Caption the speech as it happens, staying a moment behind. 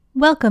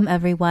Welcome,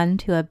 everyone,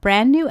 to a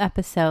brand new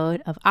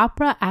episode of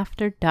Opera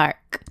After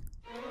Dark.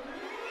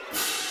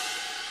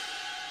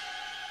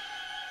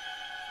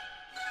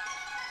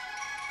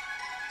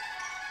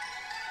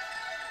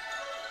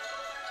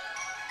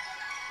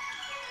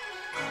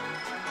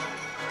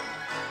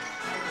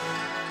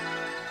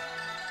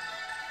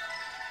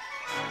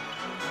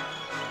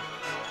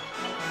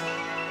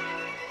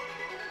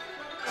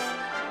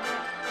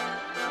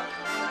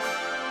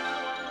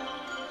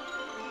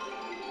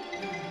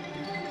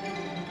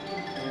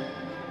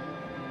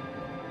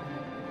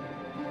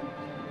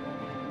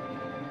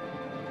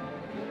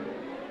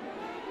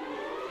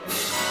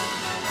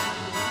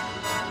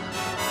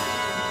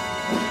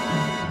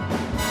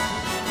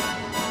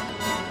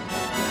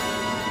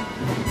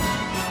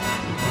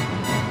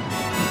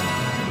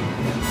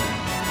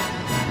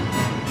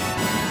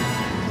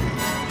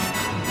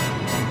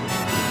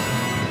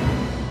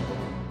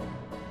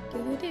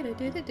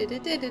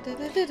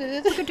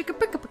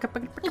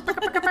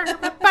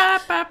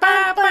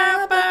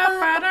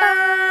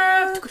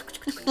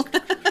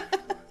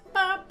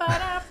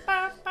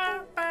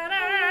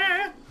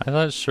 I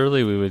thought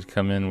surely we would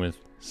come in with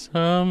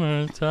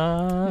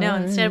Summertime. No,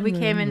 instead we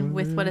came in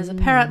with what is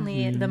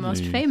apparently the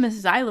most famous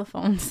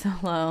xylophone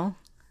solo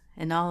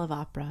in all of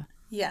opera.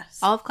 Yes.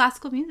 All of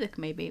classical music,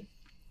 maybe.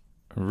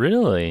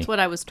 Really? That's what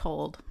I was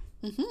told.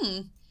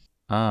 Mm-hmm.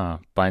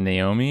 By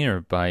Naomi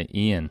or by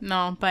Ian?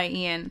 No, by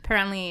Ian.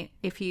 Apparently,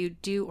 if you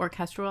do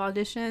orchestral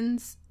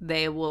auditions,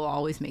 they will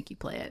always make you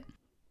play it.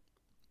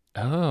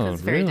 Oh,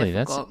 It's very really?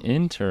 difficult. That's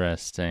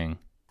interesting.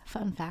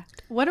 Fun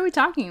fact. What are we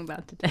talking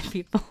about today,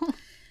 people?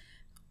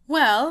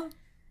 Well,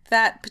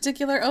 that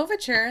particular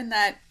overture and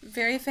that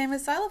very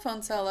famous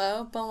xylophone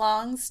solo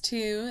belongs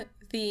to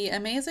the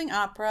amazing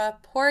opera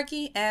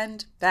Porgy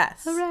and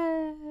Bess.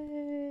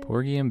 Hooray!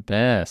 Porgy and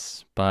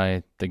Bess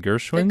by the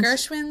Gershwins? The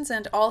Gershwins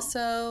and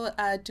also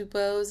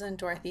Dubose and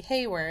Dorothy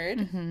Hayward,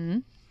 Mm-hmm.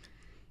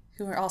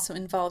 who were also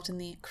involved in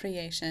the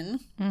creation.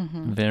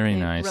 Mm-hmm. Very They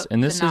nice. wrote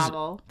And this the is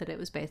novel that it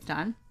was based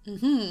on.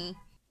 Mm-hmm.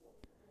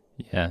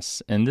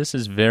 yes, and this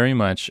is very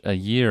much a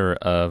year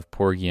of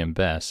Porgy and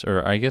Bess,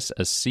 or I guess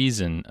a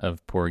season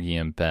of Porgy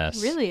and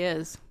Bess. Really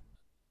is.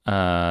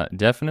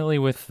 Definitely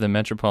with the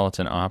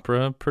Metropolitan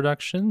Opera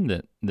production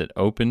that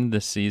opened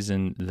the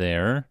season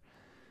there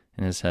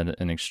and has had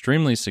an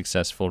extremely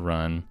successful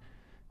run,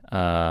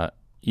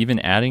 even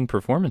adding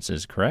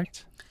performances,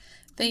 correct?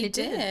 They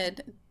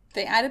did.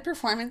 They added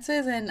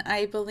performances, and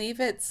I believe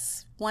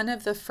it's one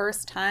of the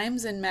first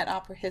times in Met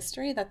Opera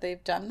history that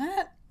they've done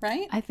that,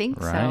 right? I think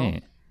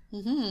Right. so.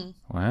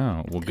 Mm-hmm.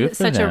 Wow. Well, good It's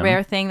for such them. a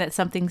rare thing that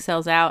something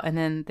sells out and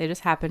then they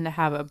just happen to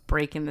have a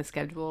break in the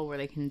schedule where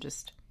they can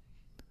just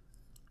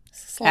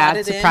Slot add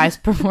it in. surprise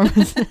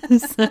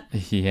performances.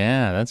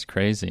 Yeah, that's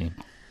crazy.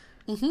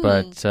 Mm-hmm.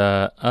 But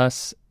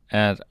us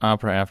at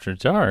Opera After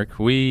Dark,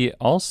 we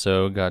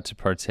also got to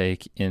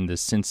partake in the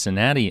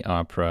Cincinnati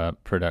Opera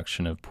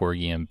production of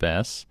Porgy and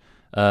Bess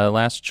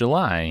last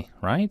July,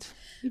 right?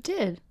 You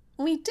did.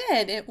 We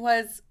did. It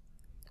was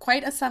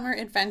quite a summer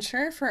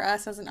adventure for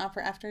us as an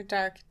Opera After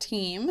Dark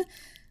team.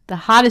 The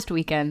hottest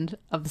weekend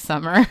of the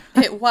summer.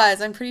 It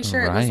was. I'm pretty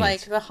sure it was Right.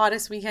 like the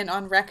hottest weekend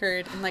on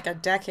record in like a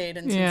decade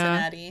in Yeah.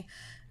 Cincinnati.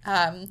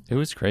 It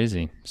was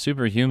crazy.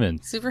 Super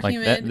humid. Super like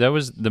humid. That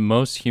was the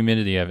most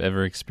humidity I've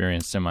ever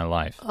experienced in my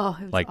life. Oh,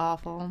 it was Like-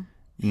 awful.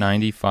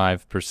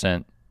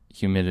 95%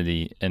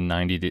 humidity and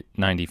 90 to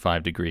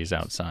 95 degrees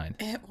outside.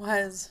 It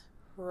was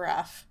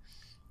rough.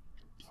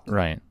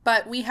 Right.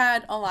 But we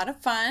had a lot of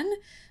fun.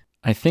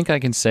 I think I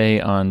can say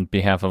on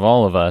behalf of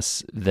all of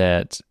us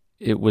that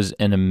it was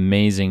an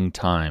amazing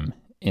time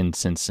in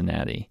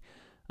Cincinnati.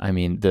 I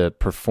mean, the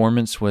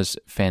performance was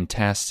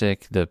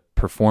fantastic. The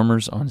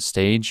performers on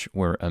stage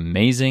were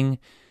amazing.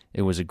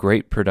 It was a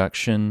great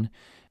production.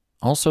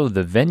 Also,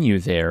 the venue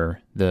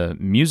there, the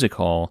music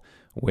hall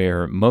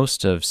where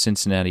most of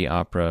Cincinnati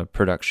opera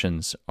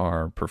productions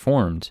are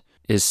performed,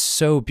 is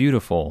so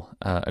beautiful.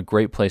 A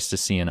great place to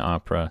see an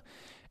opera.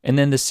 And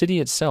then the city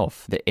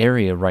itself, the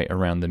area right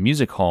around the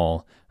music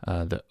hall,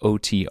 the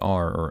OTR,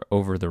 or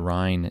Over the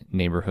Rhine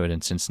neighborhood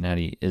in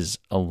Cincinnati, is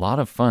a lot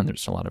of fun.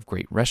 There's a lot of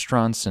great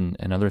restaurants and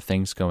other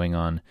things going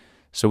on.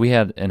 So we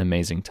had an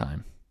amazing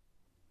time.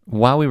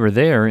 While we were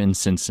there in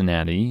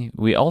Cincinnati,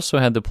 we also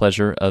had the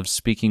pleasure of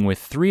speaking with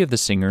three of the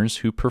singers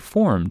who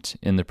performed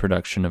in the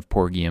production of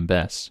Porgy and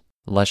Bess.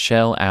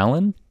 Lachelle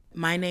Allen,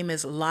 My name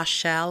is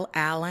Lachelle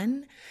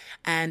Allen,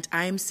 and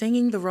I'm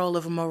singing the role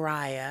of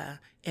Mariah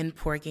in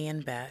Porgy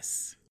and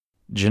Bess.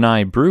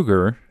 Janai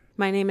Brugger,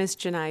 My name is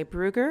Janai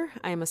Brugger.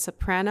 I am a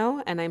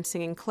soprano, and I'm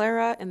singing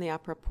Clara in the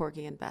opera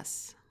Porgy and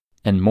Bess.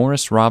 and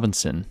Morris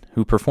Robinson,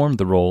 who performed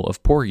the role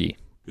of Porgy.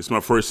 It's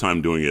my first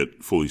time doing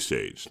it fully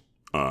staged.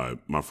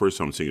 My first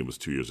time singing was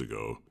 2 years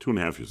ago,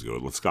 2.5 years ago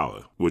at La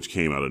Scala, which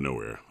came out of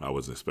nowhere. I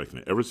wasn't expecting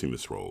to ever sing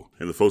this role.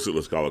 And the folks at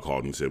La Scala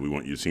called and said, "We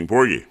want you to sing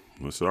Porgy."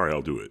 I said, "All right,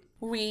 I'll do it."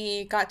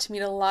 We got to meet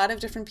a lot of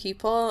different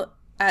people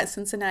at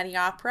Cincinnati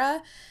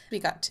Opera. We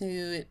got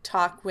to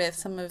talk with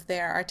some of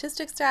their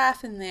artistic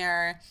staff and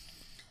their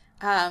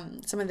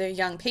some of their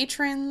young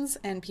patrons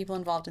and people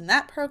involved in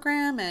that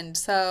program. And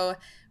so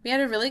we had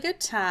a really good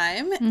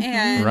time,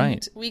 and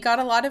Right. we got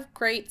a lot of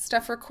great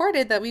stuff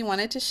recorded that we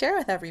wanted to share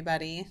with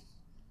everybody.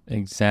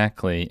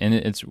 Exactly. And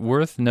it's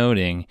worth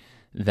noting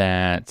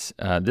that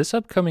this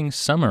upcoming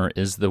summer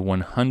is the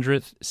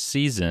 100th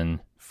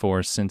season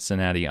for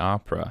Cincinnati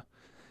Opera.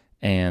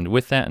 And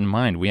with that in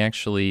mind, we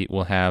actually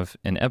will have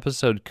an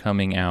episode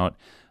coming out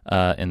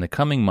in the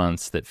coming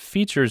months that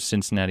features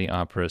Cincinnati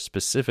Opera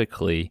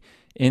specifically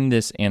in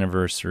this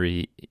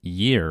anniversary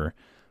year.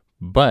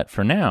 But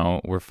for now,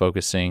 we're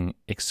focusing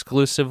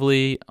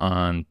exclusively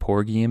on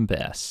Porgy and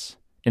Bess.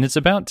 And it's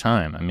about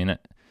time. I mean,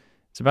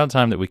 it's about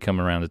time that we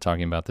come around to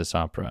talking about this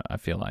opera, I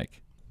feel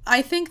like.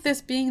 I think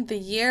this being the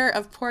year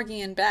of Porgy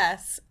and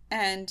Bess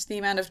and the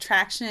amount of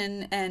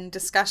traction and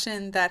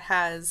discussion that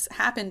has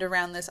happened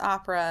around this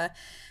opera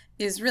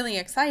is really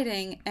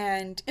exciting,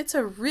 and it's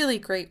a really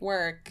great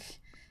work.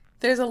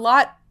 There's a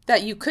lot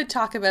that you could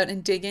talk about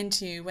and dig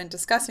into when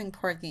discussing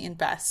Porgy and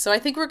Bess. So I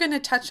think we're going to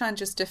touch on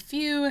just a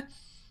few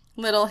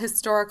little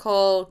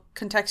historical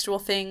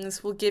contextual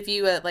things. We'll give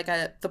you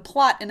the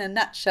plot in a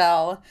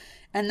nutshell,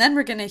 and then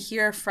we're going to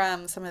hear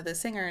from some of the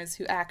singers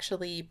who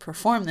actually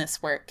perform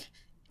this work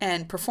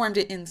and performed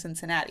it in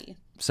Cincinnati.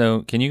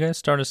 So can you guys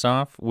start us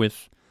off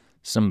with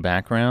some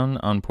background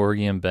on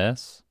Porgy and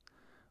Bess?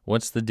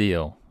 What's the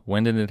deal?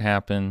 When did it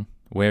happen?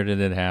 Where did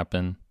it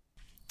happen?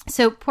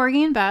 So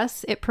Porgy and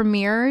Bess, it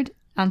premiered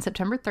on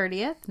September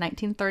 30th,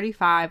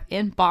 1935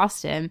 in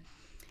Boston.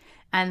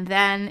 And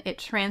then it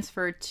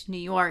transferred to New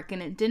York,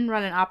 and it didn't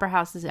run in opera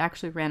houses. It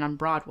actually ran on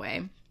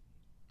Broadway.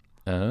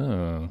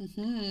 Oh.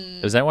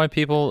 Is that why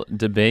people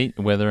debate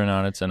whether or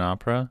not it's an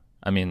opera?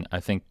 I mean, I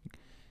think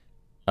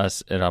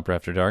us at Opera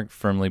After Dark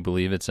firmly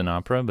believe it's an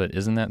opera, but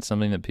isn't that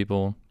something that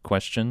people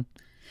question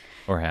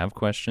or have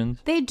questioned?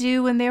 They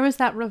do, and there was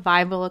that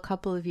revival a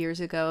couple of years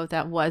ago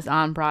that was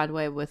on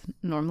Broadway with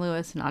Norm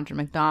Lewis and Audra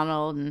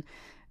McDonald, and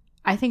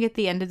I think at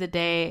the end of the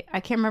day, I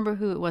can't remember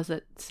who it was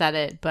that said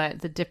it,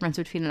 but the difference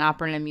between an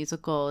opera and a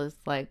musical is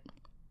like,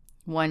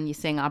 one, you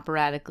sing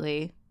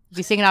operatically. If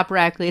you sing it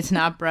operatically, it's an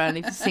opera, and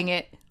if you sing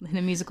it in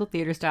a musical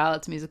theater style,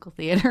 it's musical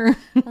theater.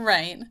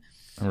 Right.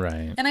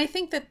 Right. And I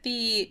think that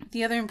the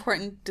other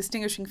important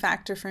distinguishing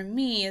factor for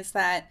me is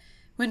that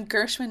when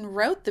Gershwin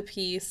wrote the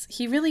piece,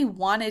 he really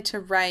wanted to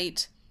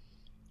write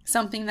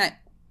something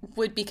that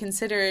would be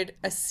considered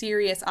a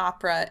serious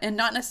opera, and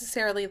not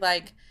necessarily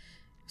like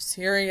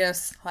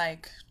serious,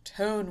 like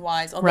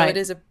tone-wise, although Right. it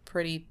is a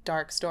pretty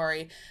dark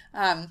story.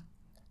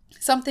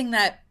 Something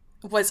that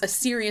was a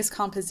serious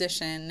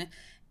composition,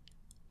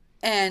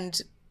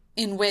 and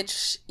in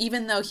which,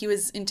 even though he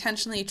was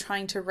intentionally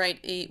trying to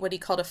write what he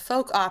called a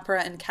folk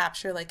opera and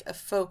capture like a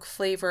folk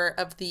flavor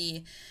of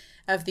the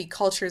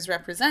cultures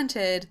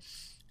represented,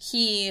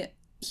 he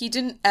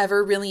didn't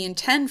ever really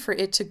intend for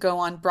it to go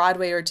on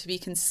Broadway or to be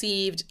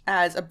conceived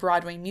as a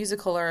Broadway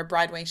musical or a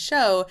Broadway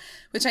show,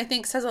 which I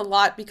think says a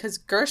lot because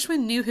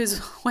Gershwin knew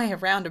his way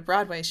around a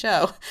Broadway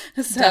show.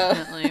 So,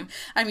 Definitely.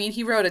 I mean,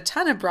 he wrote a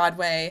ton of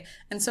Broadway,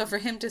 and so for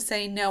him to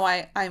say, no,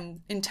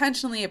 I'm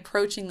intentionally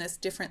approaching this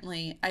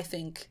differently, I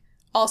think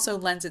also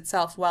lends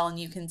itself well, and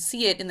you can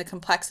see it in the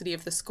complexity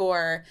of the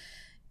score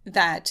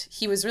that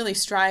he was really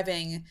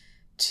striving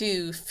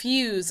to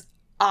fuse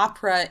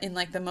opera in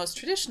like the most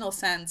traditional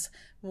sense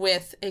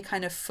with a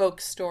kind of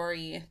folk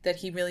story that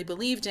he really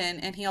believed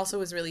in, and he also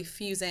was really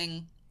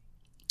fusing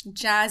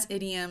jazz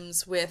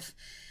idioms with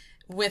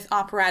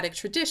operatic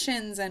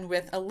traditions and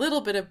with a little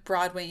bit of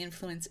Broadway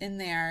influence in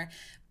there,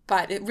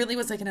 but it really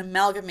was like an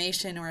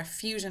amalgamation or a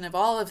fusion of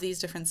all of these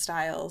different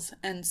styles.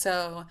 And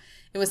so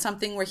it was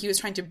something where he was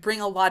trying to bring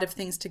a lot of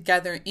things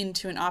together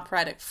into an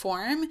operatic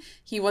form.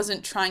 He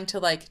wasn't trying to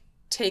like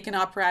take an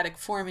operatic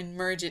form and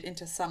merge it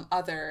into some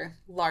other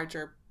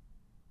larger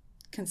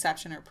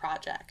conception or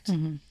project.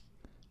 Mm-hmm.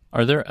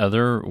 Are there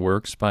other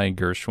works by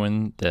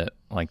Gershwin that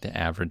like the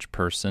average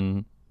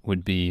person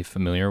would be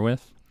familiar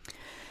with?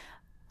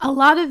 A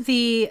lot of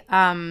the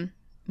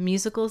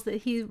musicals that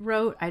he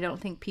wrote, I don't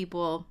think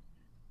people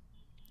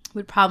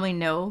would probably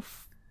know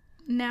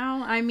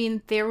now. I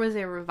mean, there was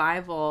a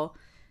revival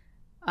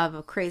of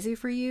A Crazy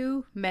for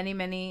You many,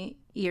 many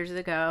years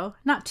ago.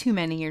 Not too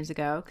many years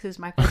ago, because it was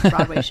my first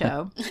Broadway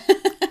show.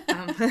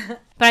 But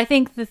I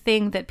think the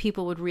thing that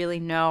people would really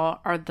know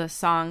are the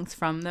songs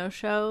from those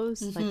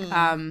shows.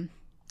 Mm-hmm. Like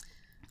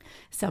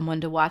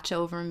Someone to Watch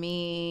Over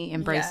Me,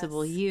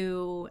 Embraceable Yes.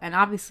 You. And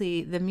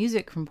obviously the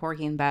music from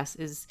Porgy and Bess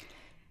is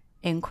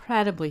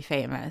incredibly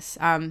famous.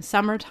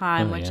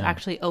 Summertime, Oh, which yeah.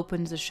 actually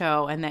opens the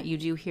show and that you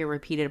do hear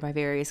repeated by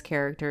various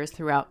characters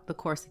throughout the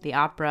course of the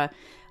opera.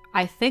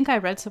 I think I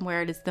read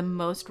somewhere it is the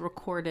most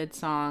recorded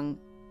song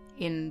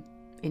in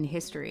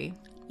history.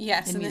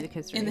 Yes, In music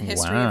history. in the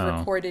history Wow. of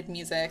recorded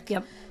music.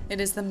 Yep.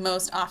 It is the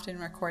most often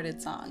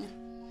recorded song.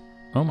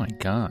 Oh my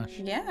gosh.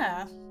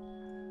 Yeah.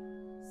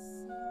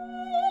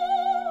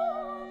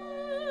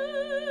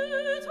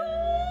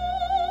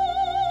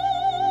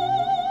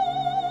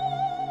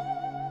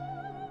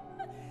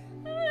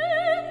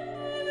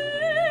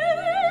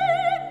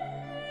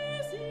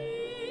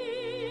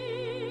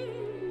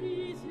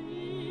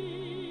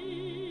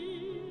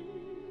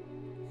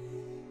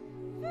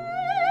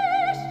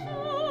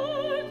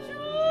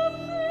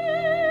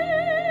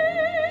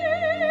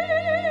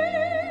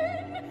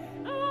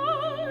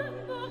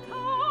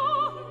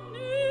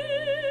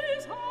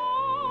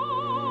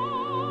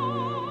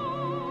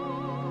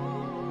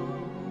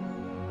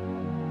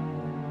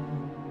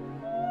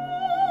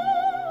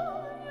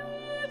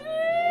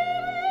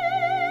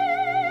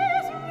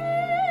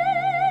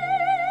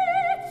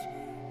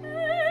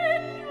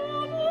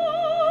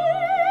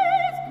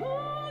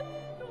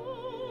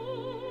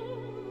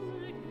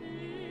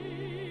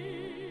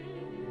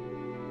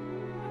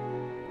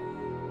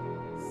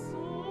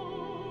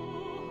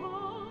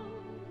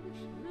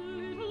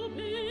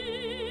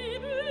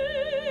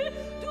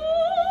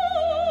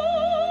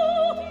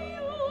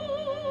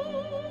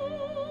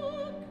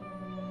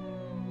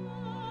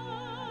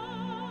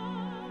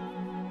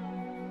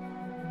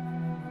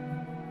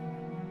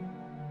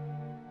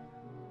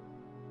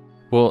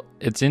 Well,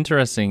 it's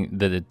interesting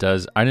that it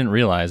does. I didn't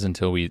realize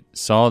until we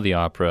saw the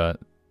opera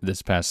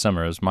this past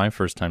summer. It was my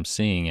first time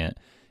seeing it.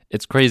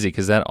 It's crazy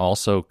because that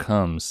also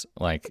comes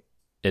like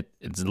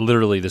it's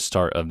literally the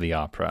start of the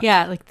opera.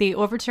 Yeah, like the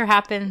overture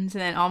happens,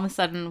 and then all of a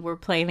sudden we're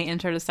playing the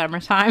intro to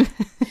Summertime.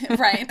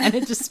 Right. And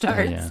it just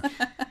starts.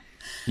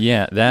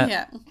 Yeah,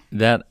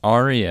 that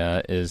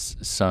aria is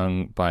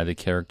sung by the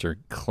character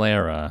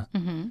Clara,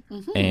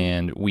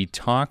 and we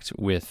talked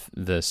with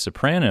the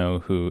soprano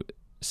who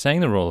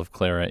sang the role of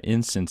Clara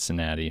in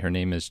Cincinnati. Her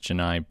name is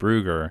Janai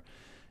Brugger,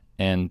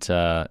 and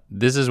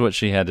this is what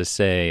she had to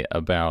say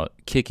about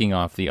kicking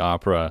off the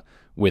opera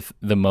with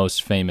the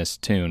most famous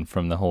tune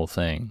from the whole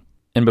thing.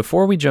 And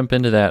before we jump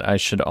into that, I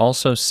should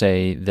also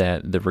say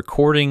that the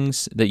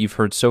recordings that you've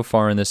heard so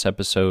far in this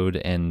episode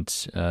and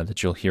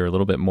that you'll hear a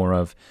little bit more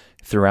of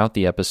throughout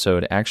the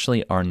episode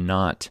actually are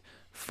not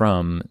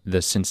from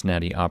the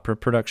Cincinnati Opera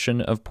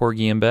production of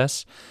Porgy and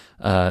Bess.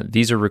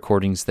 These are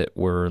recordings that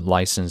were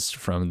licensed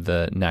from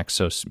the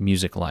Naxos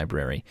Music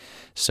Library.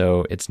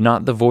 So it's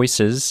not the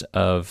voices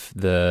of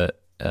the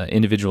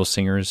individual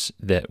singers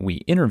that we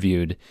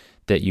interviewed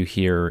that you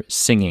hear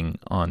singing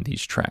on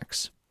these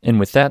tracks. And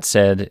with that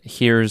said,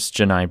 here's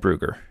Janai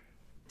Brugger.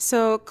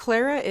 So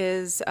Clara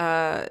is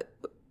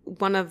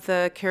one of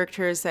the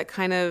characters that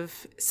kind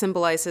of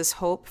symbolizes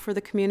hope for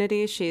the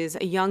community. She's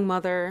a young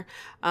mother.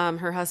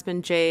 Her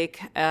husband,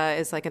 Jake,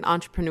 is like an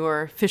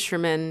entrepreneur,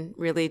 fisherman,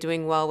 really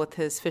doing well with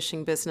his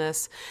fishing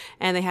business.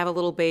 And they have a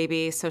little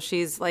baby. So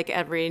she's like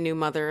every new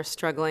mother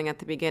struggling at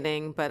the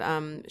beginning. But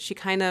she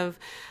kind of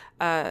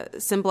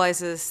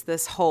symbolizes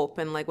this hope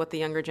and like what the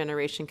younger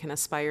generation can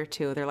aspire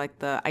to. They're like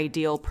the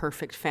ideal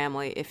perfect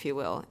family, if you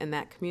will, in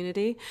that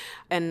community.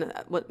 And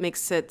what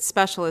makes it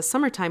special is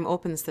Summertime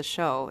opens the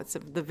show. It's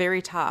at the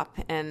very top,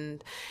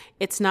 and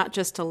it's not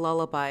just a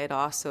lullaby. It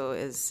also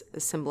is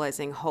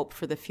symbolizing hope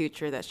for the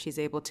future, that she's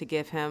able to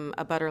give him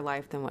a better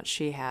life than what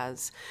she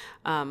has,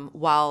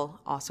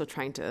 while also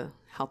trying to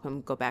help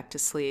him go back to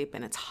sleep.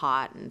 And it's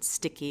hot and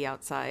sticky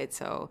outside,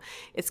 so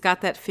it's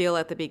got that feel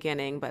at the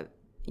beginning, but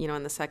you know,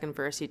 in the second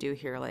verse, you do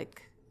hear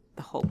like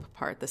the hope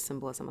part, the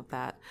symbolism of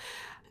that.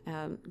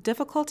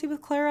 Difficulty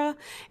with Clara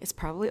is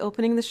probably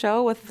opening the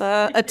show with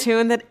a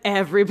tune that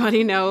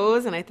everybody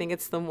knows, and I think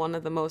it's one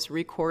of the most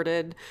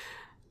recorded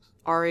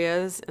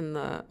arias in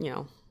the,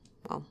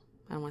 well,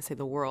 I don't want to say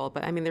the world,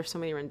 but I mean, there's so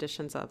many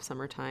renditions of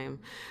Summertime.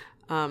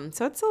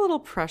 So it's a little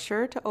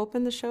pressure to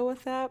open the show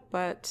with that,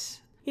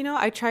 but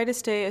I try to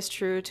stay as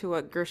true to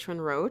what Gershwin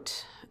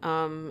wrote,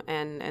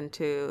 and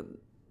to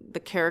the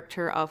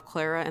character of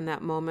Clara in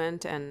that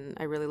moment, and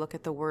I really look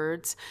at the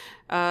words.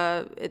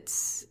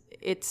 It's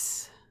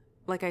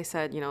like I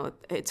said,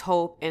 it's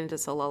hope and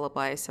it's a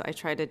lullaby, so I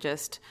try to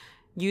just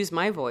use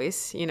my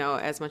voice,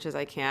 as much as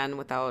I can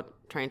without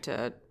trying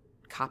to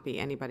copy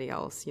anybody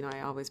else.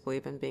 I always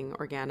believe in being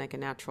organic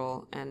and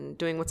natural and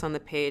doing what's on the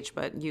page,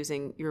 but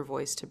using your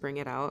voice to bring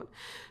it out.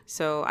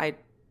 So I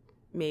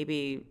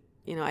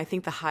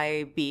think the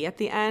high B at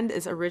the end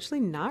is originally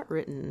not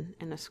written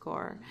in a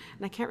score.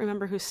 And I can't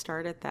remember who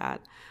started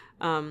that.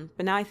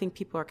 But now I think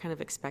people are kind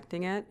of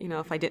expecting it.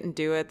 If I didn't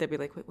do it, they'd be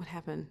like, wait, what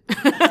happened?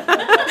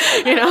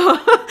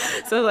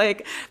 So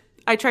like,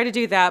 I try to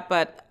do that,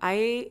 but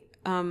I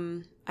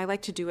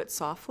like to do it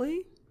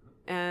softly.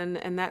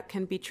 And that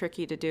can be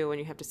tricky to do when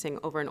you have to sing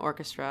over an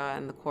orchestra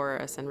and the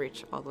chorus and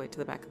reach all the way to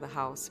the back of the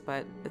house.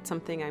 But it's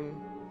something I'm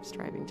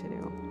striving to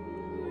do.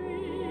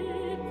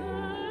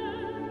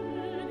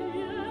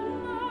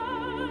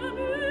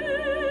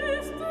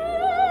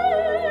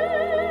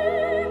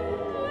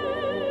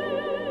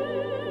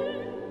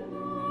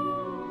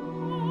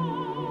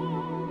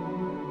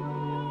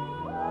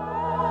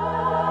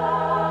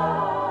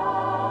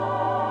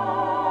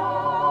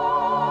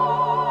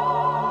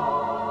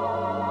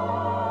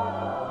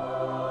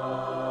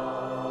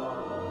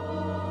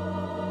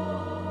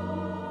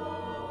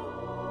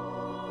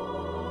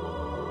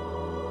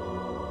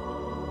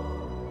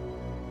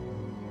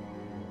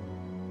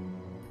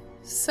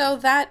 So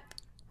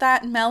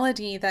that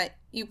melody that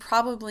you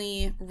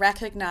probably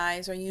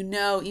recognize, or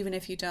even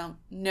if you don't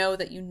know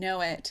that you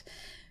know it,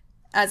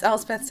 as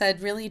Elspeth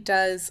said, really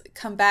does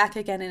come back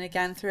again and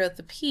again throughout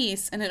the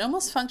piece, and it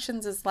almost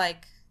functions as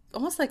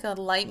almost like a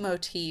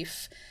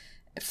leitmotif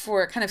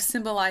for kind of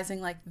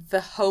symbolizing like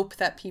the hope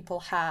that people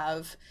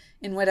have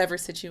in whatever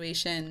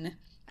situation.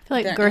 I feel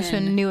like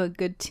Gershwin knew a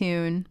good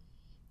tune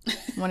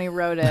when he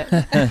wrote it.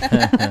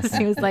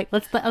 He was like,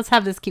 let's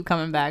have this keep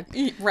coming back.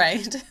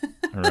 Right.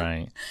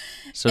 Right.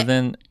 So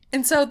then...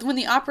 And so when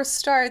the opera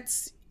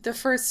starts, the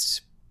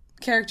first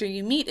character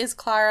you meet is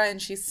Clara,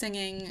 and she's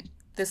singing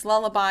this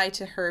lullaby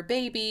to her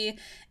baby.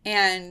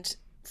 And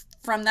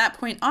from that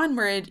point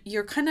onward,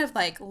 you're kind of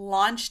like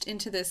launched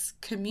into this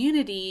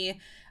community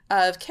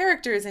of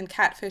characters in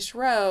Catfish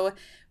Row,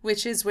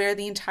 which is where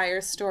the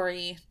entire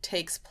story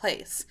takes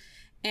place.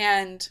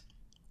 And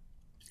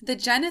the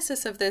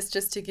genesis of this,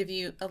 just to give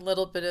you a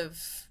little bit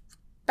of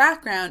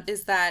background,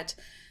 is that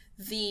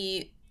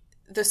the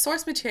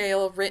source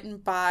material written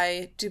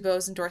by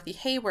DuBose and Dorothy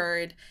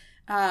Hayward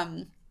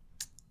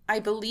I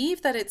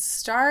believe that it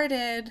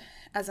started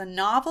as a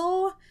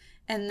novel,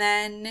 and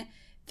then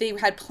they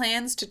had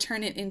plans to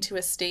turn it into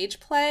a stage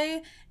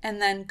play,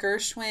 and then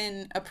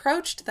Gershwin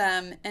approached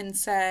them and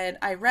said,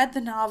 I read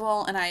the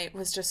novel and I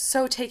was just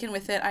so taken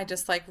with it. I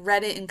just like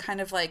read it in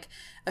kind of like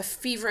a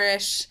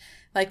feverish,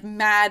 like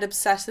mad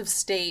obsessive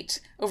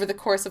state over the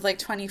course of like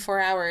 24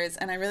 hours,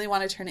 and I really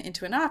want to turn it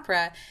into an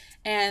opera.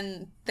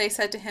 And they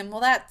said to him,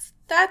 well,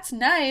 that's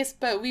nice,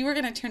 but we were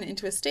going to turn it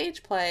into a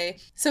stage play.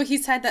 So he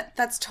said that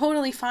that's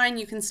totally fine.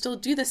 You can still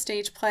do the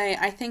stage play.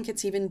 I think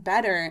it's even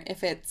better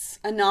if it's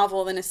a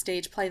novel than a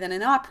stage play than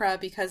an opera,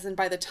 because then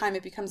by the time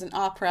it becomes an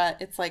opera,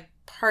 it's like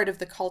part of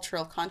the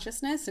cultural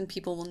consciousness and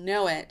people will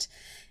know it.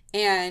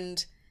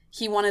 And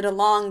he wanted a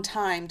long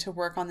time to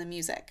work on the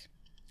music.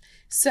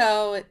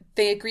 So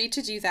they agreed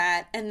to do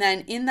that. And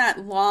then in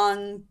that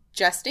long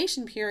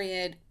gestation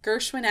period,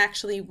 Gershwin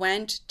actually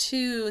went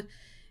to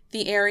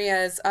the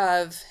areas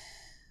of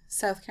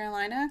South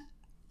Carolina.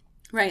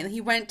 Right. He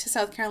went to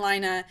South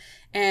Carolina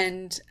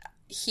and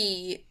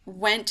he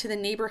went to the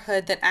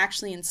neighborhood that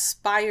actually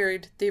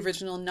inspired the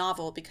original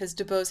novel, because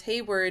DuBose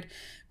Hayward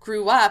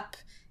grew up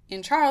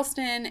in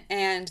Charleston,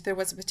 and there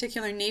was a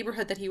particular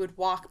neighborhood that he would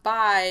walk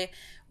by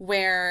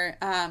where,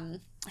 I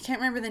can't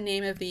remember the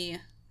name of the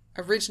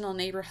original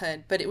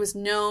neighborhood, but it was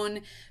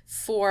known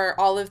for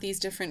all of these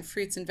different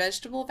fruits and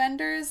vegetable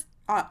vendors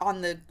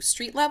on the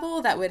street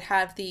level that would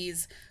have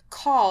these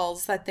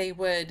calls that they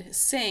would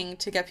sing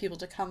to get people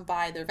to come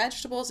buy their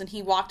vegetables. And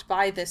he walked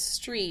by this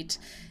street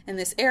in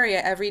this area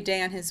every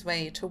day on his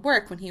way to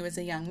work when he was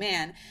a young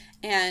man.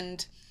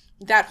 And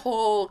that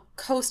whole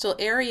coastal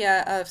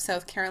area of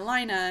South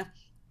Carolina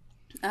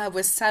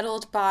was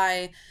settled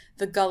by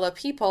the Gullah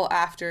people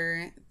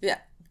after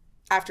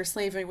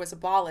slavery was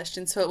abolished.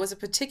 And so it was a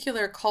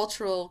particular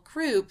cultural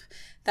group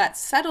that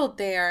settled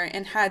there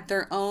and had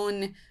their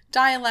own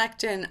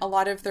dialect and a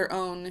lot of their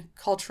own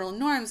cultural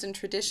norms and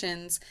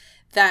traditions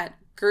that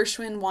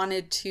Gershwin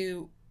wanted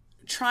to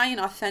try and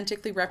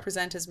authentically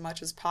represent as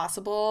much as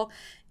possible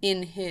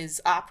in his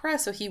opera.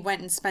 So he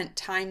went and spent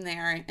time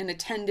there and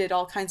attended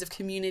all kinds of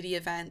community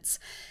events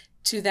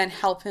to then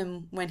help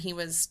him when he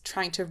was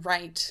trying to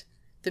write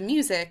the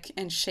music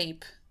and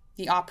shape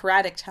the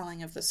operatic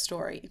telling of the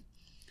story.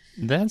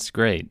 That's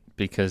great,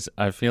 because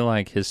I feel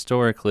like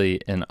historically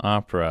in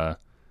opera,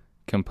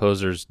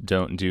 composers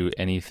don't do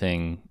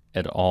anything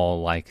at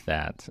all like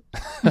that.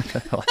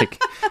 Like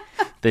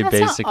they That's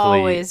basically not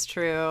always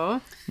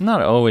true.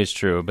 Not always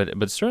true,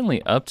 but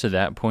certainly up to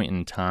that point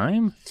in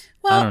time.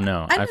 Well, I don't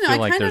know. I feel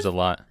like there's a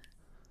lot.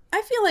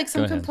 I feel like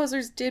some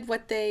composers did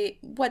what they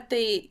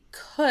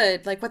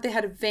could, like what they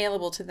had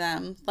available to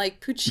them.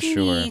 Like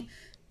Puccini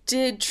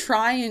did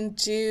try and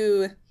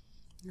do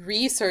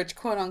research,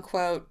 quote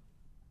unquote.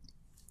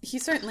 He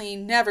certainly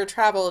never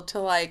traveled to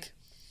like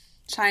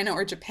China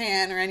or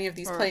Japan or any of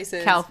these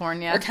places.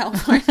 California.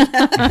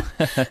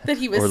 That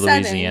he was or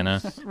setting.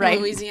 Louisiana. Right.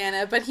 Or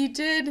Louisiana. But he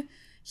did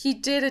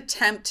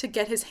attempt to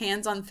get his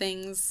hands on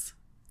things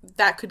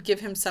that could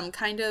give him some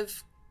kind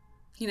of,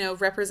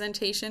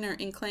 representation or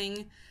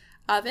inkling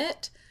of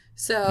it.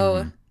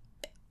 So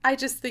I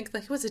just think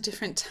like it was a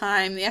different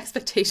time. The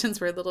expectations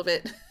were a little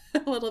bit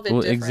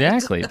different.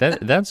 Exactly.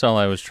 That's all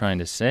I was trying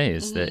to say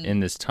is that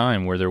in this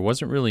time where there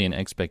wasn't really an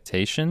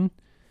expectation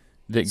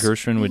that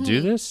Gershwin would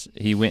do this,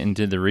 he went and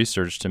did the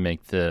research to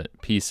make the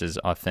piece as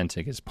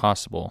authentic as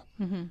possible,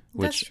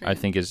 which I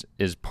think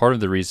is part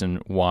of the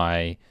reason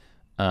why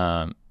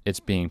it's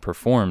being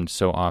performed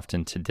so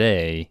often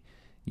today.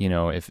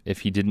 If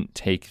he didn't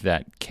take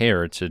that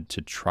care to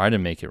try to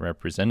make it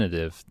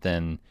representative,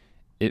 then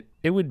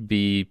it would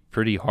be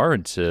pretty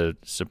hard to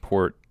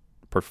support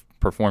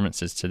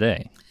performances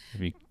today,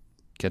 if you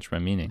catch my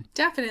meaning.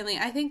 Definitely.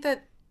 I think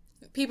that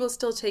people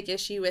still take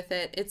issue with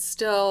it. It's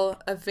still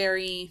a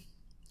very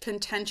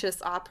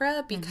contentious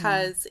opera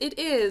because it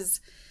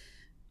is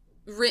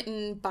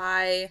written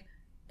by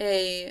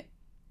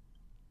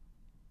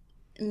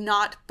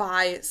not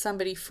by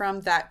somebody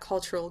from that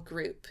cultural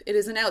group. It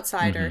is an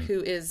outsider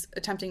who is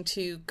attempting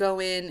to go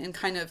in and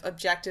kind of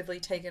objectively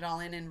take it all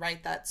in and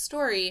write that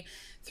story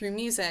through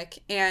music.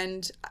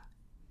 And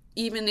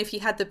even if he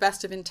had the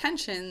best of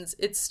intentions,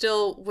 it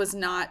still was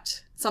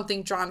not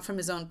something drawn from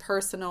his own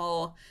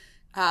personal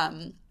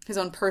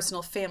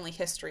family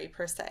history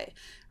per se,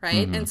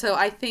 right? And so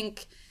I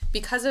think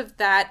because of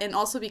that, and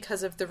also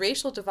because of the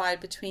racial divide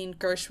between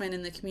Gershwin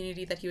and the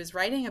community that he was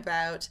writing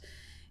about,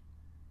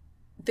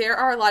 there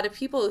are a lot of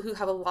people who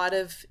have a lot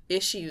of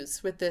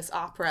issues with this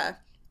opera.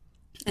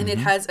 And it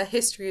has a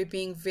history of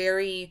being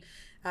very,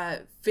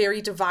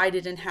 very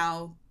divided in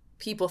how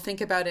people think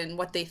about it and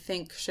what they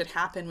think should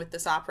happen with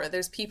this opera.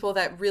 There's people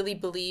that really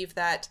believe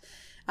that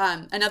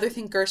another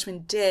thing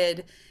Gershwin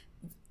did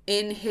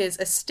in his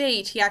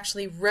estate, he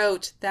actually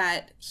wrote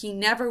that he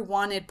never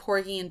wanted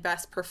Porgy and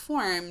Bess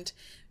performed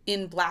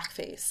in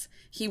blackface.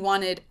 He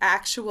wanted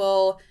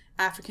actual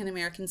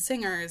African-American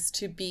singers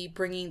to be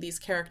bringing these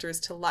characters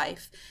to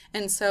life.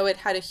 And so it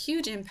had a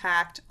huge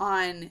impact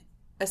on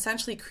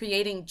essentially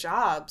creating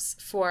jobs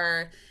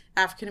for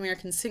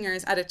African-American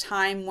singers at a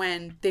time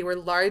when they were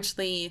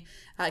largely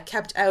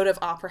kept out of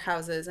opera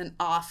houses and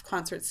off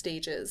concert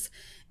stages.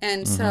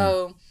 And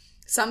so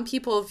some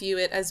people view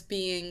it as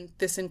being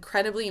this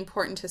incredibly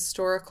important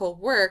historical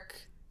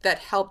work that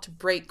helped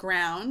break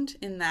ground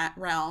in that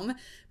realm.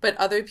 But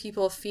other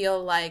people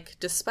feel like,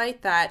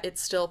 despite that, it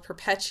still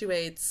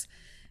perpetuates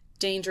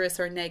dangerous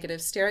or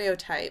negative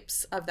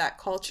stereotypes of that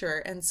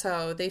culture. And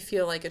so they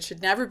feel like it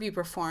should never be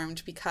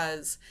performed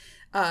because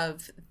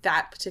of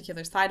that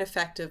particular side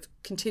effect of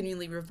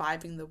continually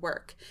reviving the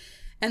work.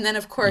 And then,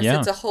 of course,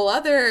 it's a whole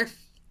other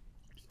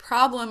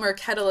problem or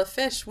kettle of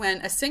fish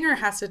when a singer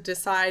has to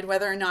decide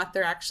whether or not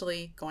they're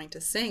actually going to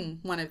sing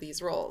one of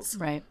these roles.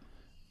 Right.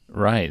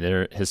 Right.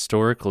 There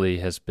historically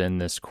has been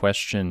this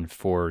question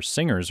for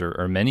singers,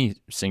 or many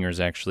singers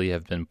actually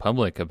have been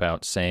public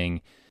about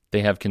saying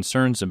they have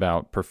concerns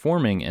about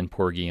performing in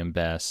Porgy and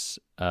Bess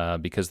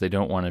because they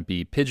don't want to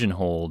be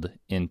pigeonholed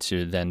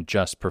into then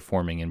just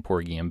performing in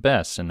Porgy and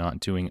Bess and not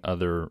doing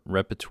other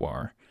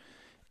repertoire.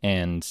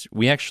 And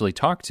we actually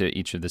talked to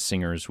each of the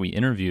singers we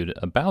interviewed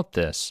about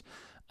this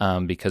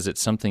because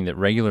it's something that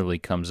regularly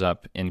comes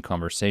up in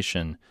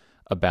conversation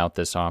about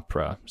this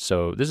opera.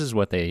 So this is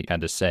what they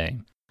had to say.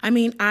 I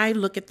mean, I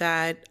look at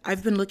that.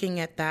 I've been looking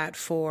at that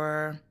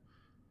for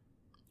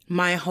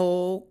my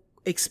whole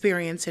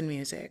experience in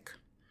music.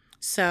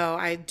 So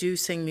I do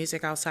sing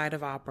music outside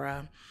of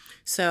opera.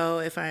 So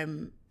if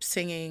I'm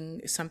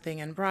singing something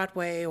in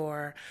Broadway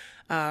or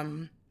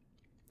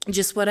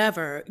just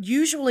whatever,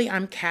 usually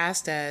I'm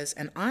cast as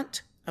an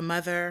aunt, a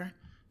mother,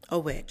 a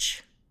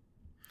witch.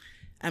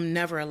 I'm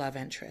never a love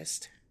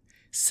interest.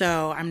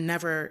 So I'm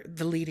never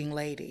the leading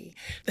lady.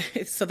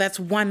 So that's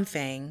one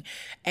thing.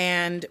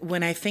 And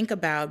when I think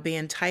about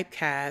being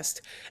typecast,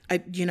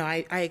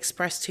 I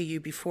expressed to you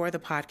before the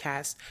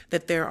podcast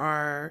that there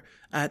are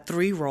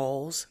 3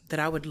 roles that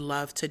I would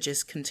love to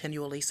just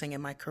continually sing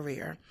in my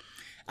career.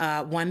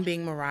 One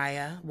being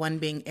Mariah, one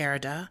being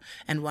Erda,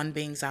 and one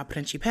being Za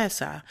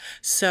Principessa.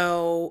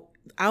 So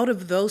out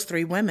of those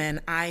 3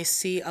 women, I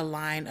see a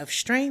line of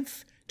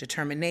strength,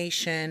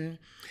 determination,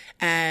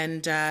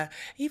 and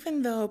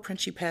even though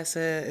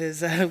Principessa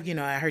is, I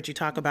heard you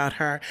talk about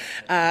her,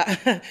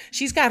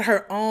 she's got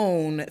her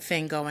own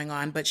thing going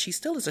on, but she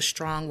still is a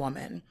strong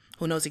woman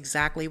who knows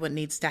exactly what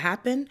needs to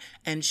happen,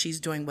 and she's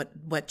doing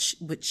what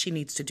she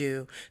needs to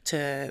do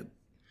to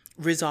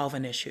resolve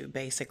an issue,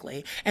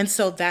 basically. And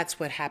so that's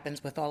what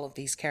happens with all of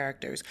these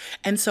characters.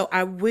 And so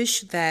I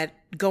wish that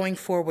going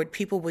forward,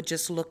 people would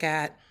just look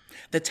at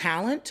the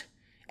talent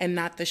and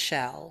not the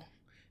shell.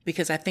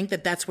 Because I think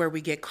that that's where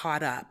we get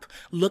caught up,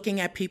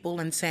 looking at people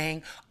and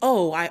saying,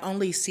 oh, I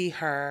only see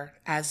her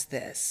as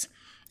this.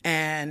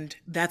 And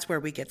that's where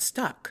we get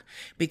stuck,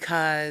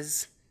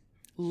 because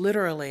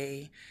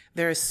literally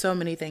there are so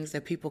many things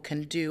that people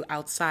can do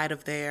outside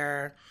of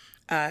their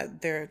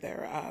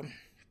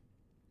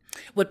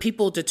what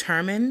people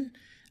determine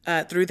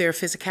through their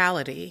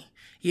physicality,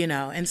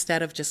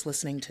 instead of just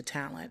listening to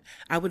talent.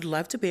 I would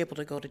love to be able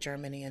to go to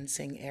Germany and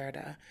sing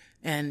Erda,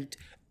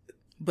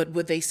 but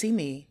would they see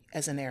me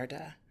as an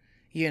Erda,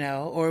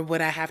 or would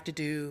I have to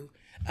do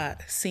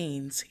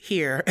scenes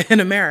here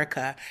in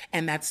America?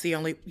 And that's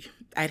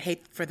I'd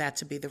hate for that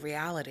to be the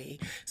reality.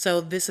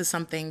 So this is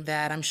something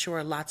that I'm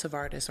sure lots of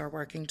artists are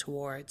working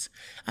towards,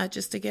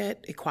 just to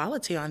get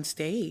equality on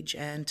stage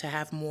and to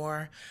have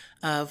more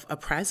of a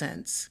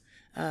presence,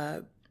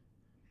 no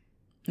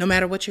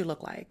matter what you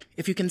look like.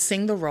 If you can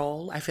sing the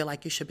role, I feel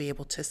like you should be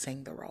able to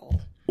sing the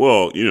role.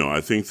 Well,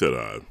 I think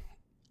that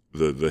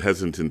the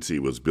hesitancy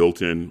was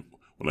built in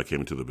when I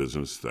came into the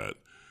business, that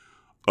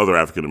other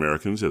African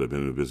Americans that have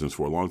been in the business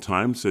for a long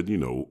time said,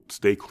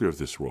 stay clear of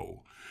this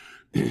role,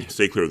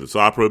 stay clear of this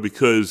opera,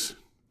 because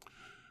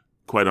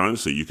quite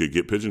honestly, you could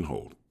get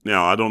pigeonholed.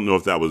 Now, I don't know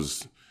if that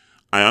was,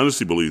 I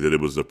honestly believe that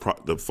it was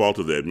the fault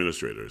of the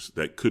administrators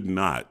that could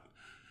not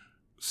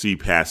see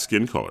past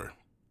skin color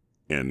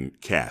and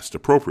cast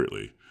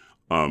appropriately.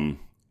 And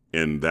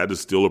that is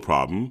still a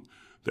problem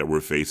that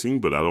we're facing,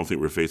 but I don't think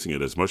we're facing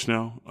it as much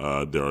now.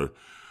 There are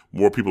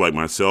more people like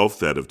myself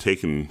that have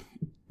taken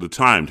the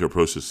time to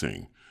approach this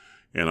thing.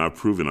 And I've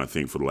proven, I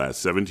think, for the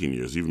last 17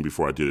 years, even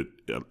before I did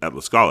it at La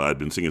Scala, I'd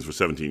been singing for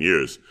 17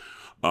 years.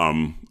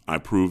 I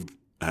have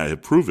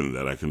proven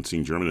that I can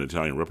sing German and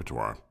Italian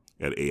repertoire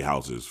at 8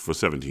 houses for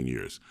 17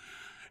 years.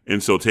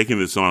 And so taking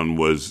this on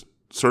was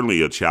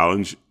certainly a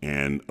challenge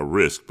and a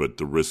risk, but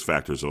the risk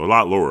factors are a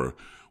lot lower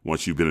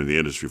once you've been in the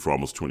industry for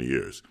almost 20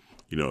 years.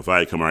 If I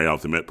had come right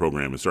out the Met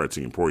program and started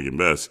singing Porgy and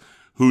Bess,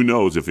 who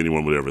knows if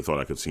anyone would ever thought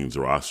I could sing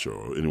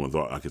Zoroastro, or anyone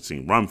thought I could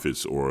sing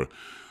Ramfis, or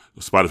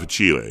Spada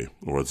Facile,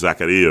 or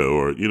Zaccaria,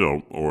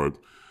 or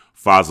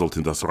Faselt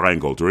in Das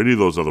Rheingold, or any of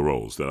those other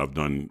roles that I've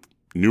done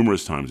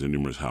numerous times in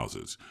numerous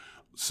houses.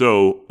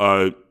 So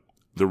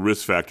the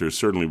risk factor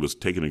certainly was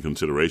taken into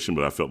consideration,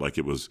 but I felt like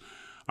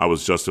I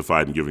was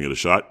justified in giving it a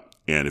shot.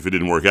 And if it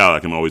didn't work out, I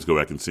can always go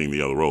back and sing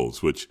the other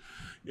roles,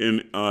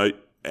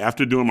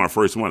 after doing my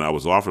first one, I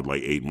was offered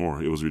like 8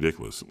 more. It was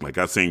ridiculous. Like,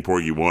 I sang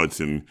Porgy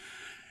once, and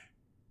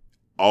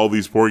all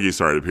these Porgies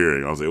started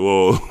appearing. I was like,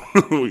 well,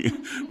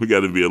 we got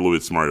to be a little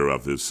bit smarter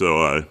about this.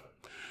 So,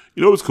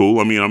 it was cool.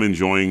 I mean, I'm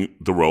enjoying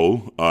the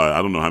role.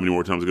 I don't know how many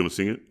more times I'm going to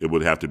sing it. It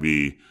would have to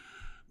be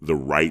the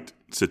right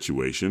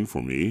situation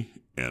for me.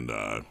 And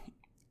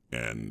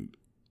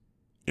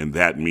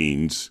that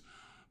means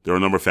there are a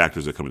number of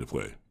factors that come into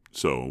play.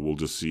 So we'll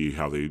just see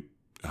how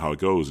it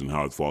goes and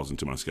how it falls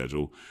into my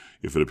schedule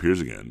if it appears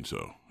again.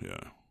 So,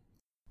 yeah.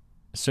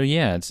 So,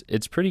 yeah,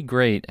 it's pretty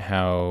great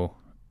how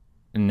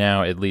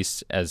now, at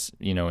least as,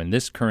 in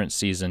this current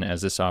season,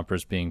 as this opera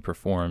is being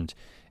performed,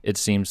 it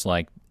seems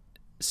like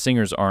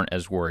singers aren't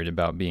as worried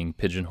about being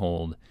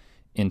pigeonholed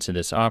into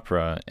this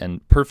opera.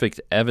 And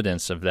perfect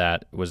evidence of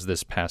that was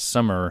this past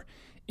summer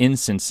in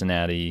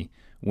Cincinnati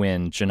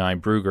when Janai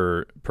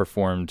Brugger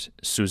performed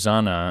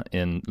Susanna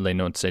in Le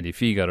Nozze di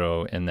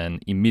Figaro and then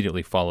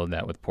immediately followed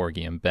that with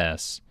Porgy and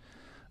Bess.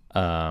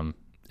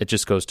 It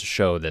just goes to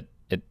show that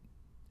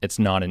it's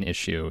not an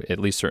issue, at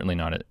least certainly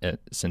not at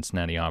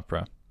Cincinnati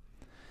Opera.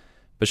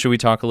 But should we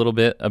talk a little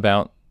bit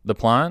about the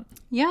plot?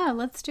 Yeah,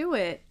 let's do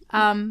it.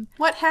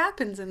 What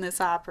happens in this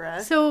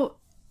opera? So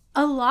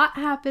a lot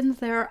happens.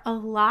 There are a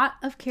lot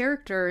of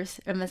characters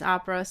in this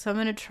opera. So I'm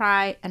going to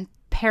try and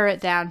pare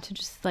it down to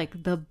just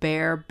like the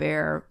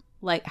bare,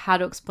 like how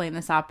to explain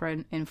this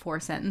opera in 4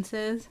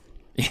 sentences.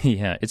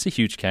 Yeah, it's a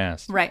huge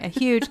cast. Right, a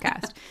huge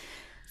cast.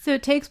 So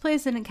it takes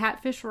place in a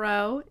Catfish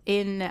Row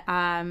in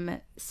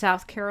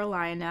South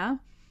Carolina.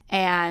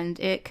 And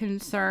it's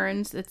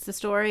the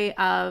story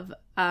of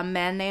a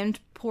man named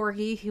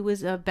Porgy who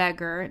was a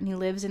beggar, and he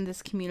lives in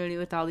this community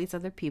with all these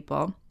other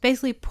people.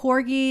 Basically,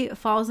 Porgy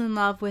falls in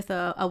love with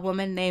a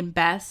woman named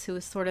Bess, who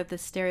is sort of the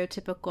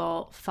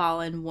stereotypical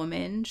fallen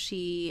woman.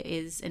 She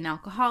is an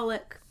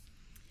alcoholic,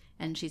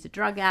 and she's a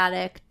drug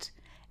addict.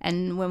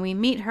 And when we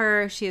meet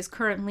her, she is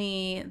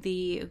currently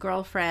the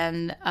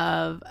girlfriend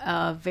of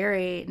a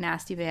very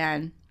nasty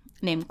man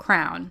named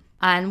Crown.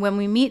 And when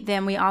we meet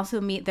them, we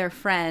also meet their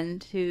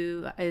friend,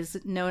 who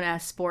is known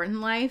as Sportin'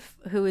 Life,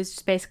 who is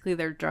just basically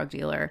their drug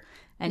dealer.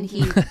 And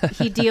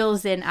he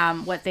deals in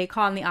what they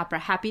call in the opera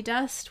happy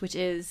dust, which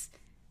is,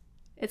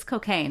 it's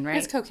cocaine, right?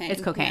 It's cocaine.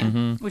 It's cocaine,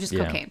 Mm-hmm. which is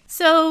Yeah. cocaine.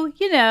 So,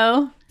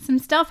 some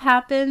stuff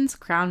happens.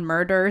 Crown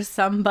murders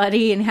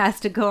somebody and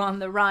has to go on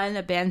the run,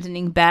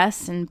 abandoning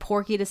Bess. And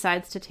Porgy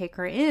decides to take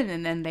her in,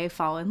 and then they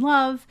fall in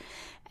love.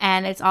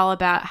 And it's all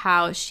about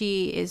how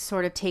she is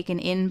sort of taken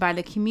in by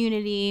the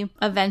community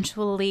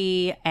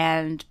eventually,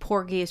 and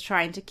Porgy is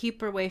trying to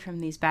keep her away from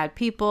these bad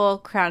people.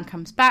 Crown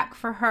comes back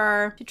for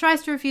her. She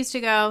tries to refuse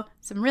to go.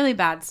 Some really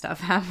bad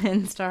stuff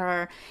happens to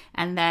her.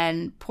 And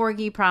then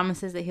Porgy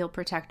promises that he'll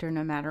protect her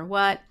no matter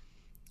what.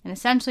 And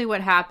essentially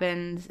what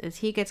happens is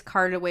he gets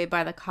carted away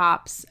by the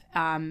cops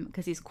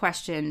because he's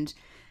questioned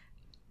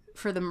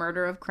for the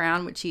murder of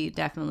Crown, which he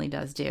definitely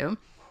does do.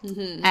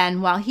 Mm-hmm.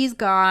 And while he's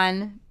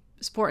gone,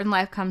 Sportin'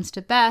 Life comes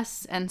to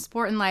Bess, and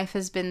Sportin' Life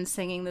has been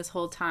singing this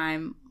whole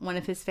time. One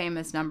of his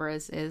famous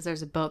numbers is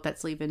There's a Boat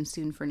That's Leaving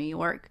Soon for New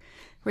York,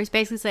 where he's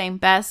basically saying,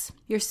 Bess,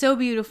 you're so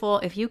beautiful.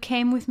 If you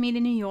came with me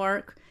to New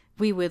York,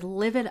 we would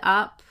live it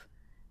up.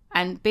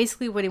 And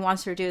basically what he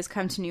wants her to do is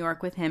come to New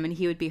York with him, and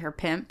he would be her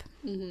pimp.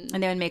 Mm-hmm.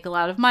 And they would make a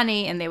lot of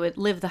money, and they would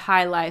live the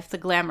high life, the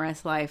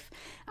glamorous life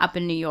up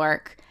in New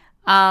York.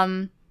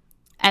 And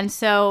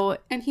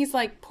he's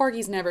like,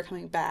 Porgy's never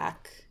coming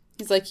back.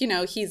 He's like,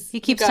 he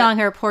keeps telling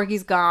her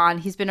Porgy's gone.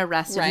 He's been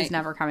arrested. Right. He's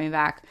never coming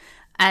back.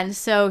 And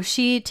so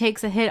she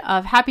takes a hit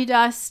of happy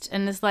dust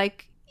and is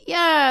like,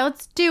 yeah,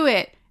 let's do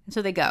it. And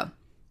so they go.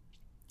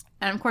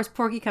 And of course,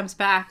 Porgy comes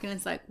back and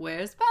it's like,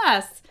 where's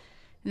Bess?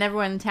 And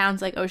everyone in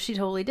town's like, oh, she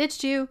totally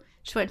ditched you.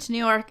 She went to New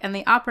York. And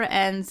the opera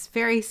ends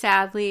very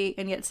sadly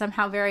and yet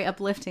somehow very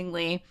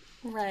upliftingly.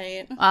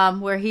 Right.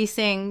 Where he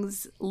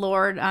sings,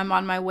 Lord, I'm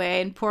on my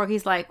way. And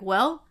Porgy's like,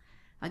 well,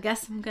 I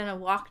guess I'm going to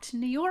walk to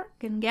New York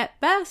and get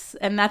Bess.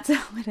 And that's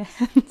how it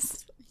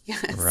ends.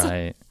 Yes.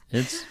 Right.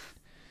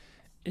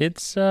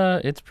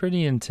 It's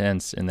pretty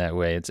intense in that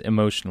way. It's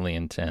emotionally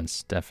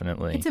intense,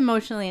 definitely. It's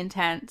emotionally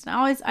intense. And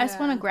I just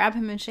want to grab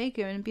him and shake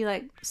him and be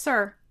like,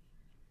 sir,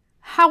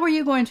 how are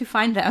you going to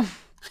find them?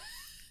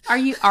 Are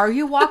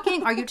you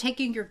walking? Are you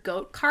taking your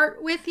goat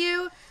cart with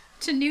you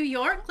to New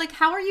York? Like,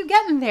 how are you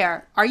getting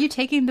there? Are you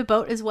taking the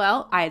boat as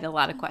well? I had a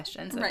lot of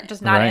questions. Right.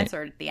 Just not Right.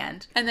 answered at the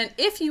end. And then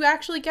if you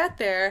actually get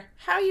there,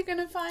 how are you going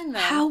to find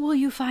them? How will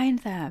you find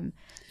them?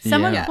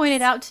 Someone Yeah.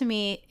 pointed out to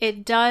me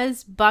it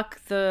does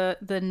buck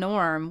the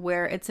norm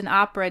where it's an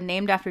opera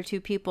named after 2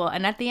 people,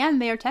 and at the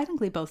end they are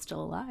technically both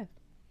still alive.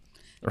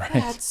 Right.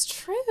 That's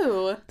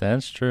true.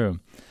 That's true.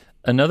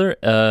 Another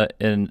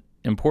an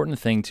important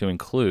thing to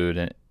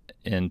include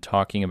in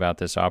talking about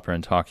this opera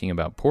and talking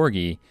about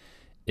Porgy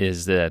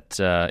is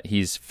that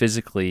he's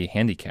physically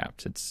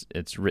handicapped.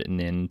 It's written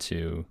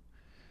into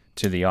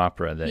the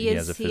opera that he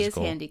has a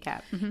physical He is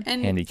handicapped. Mm-hmm.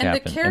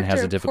 handicap the and has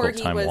a character difficult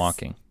Porgy time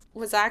walking.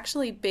 was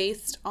actually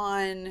based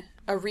on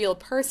a real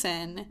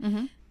person.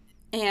 Mm-hmm.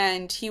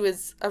 And he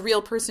was a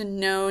real person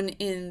known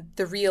in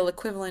the real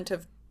equivalent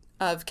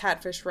of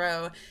Catfish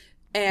Row.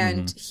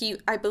 And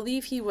I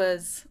believe he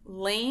was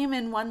lame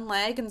in one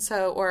leg, and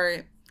so,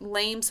 or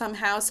lame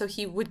somehow, so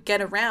he would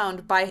get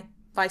around by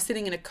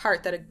sitting in a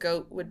cart that a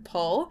goat would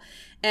pull.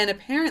 And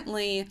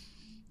apparently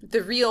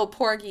the real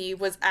Porgy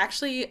was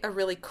actually a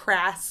really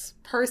crass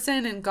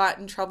person and got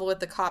in trouble with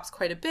the cops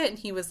quite a bit. And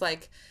he was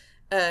like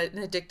an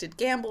addicted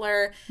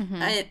gambler.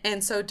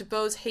 And so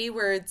DuBose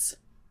Hayward's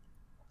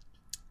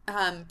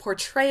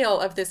portrayal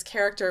of this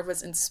character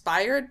was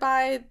inspired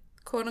by,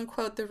 quote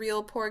unquote, the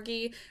real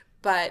Porgy.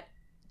 But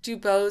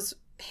DuBose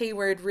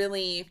Hayward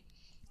really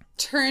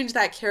turned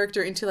that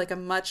character into like a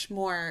much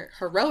more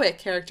heroic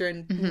character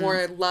and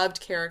more loved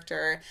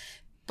character.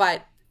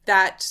 But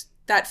that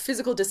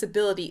physical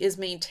disability is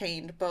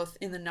maintained both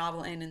in the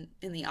novel and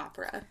in the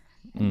opera.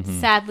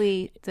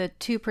 Sadly, the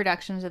 2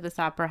 productions of this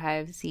opera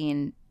I've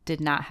seen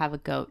did not have a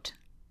goat.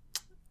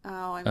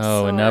 Oh, I'm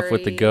sorry. Enough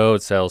with the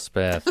goats,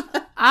 Elspeth.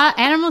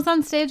 Animals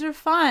on stage are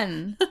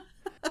fun.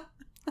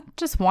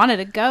 Just wanted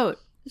a goat.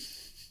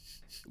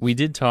 We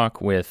did talk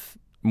with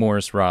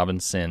Morris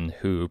Robinson,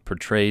 who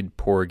portrayed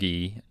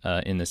Porgy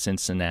in the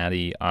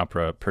Cincinnati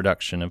Opera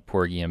production of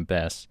Porgy and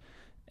Bess.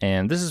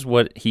 And this is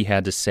what he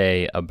had to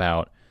say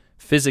about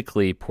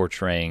physically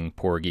portraying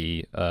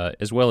Porgy,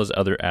 as well as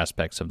other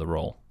aspects of the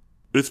role.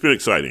 It's been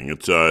exciting.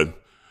 It's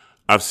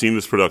I've seen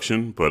this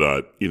production, but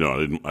I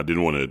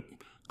didn't want to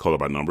call it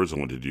by numbers. I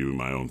wanted to do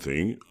my own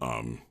thing.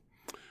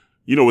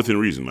 Within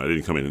reason. I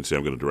didn't come in and say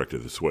I'm going to direct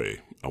it this way.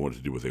 I wanted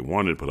to do what they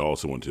wanted, but I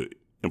also wanted to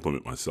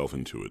implement myself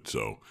into it.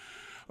 So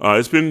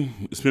it's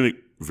been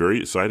very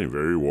exciting,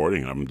 very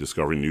rewarding. I'm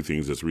discovering new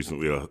things as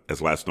recently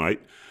as last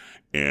night,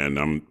 and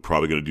I'm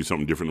probably going to do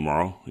something different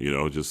tomorrow.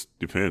 It just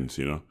depends.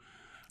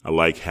 I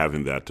like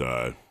having that.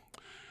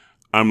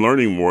 I'm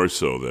learning more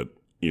so that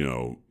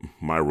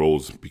my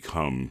roles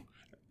become,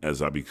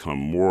 as I become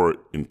more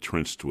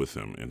entrenched with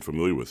them and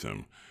familiar with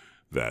them,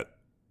 that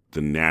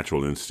the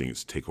natural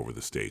instincts take over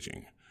the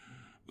staging.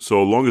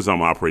 So long as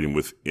I'm operating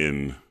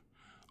within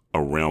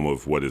a realm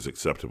of what is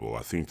acceptable,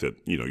 I think that,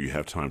 you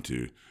have time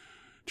to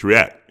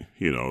react,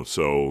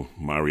 so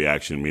my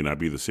reaction may not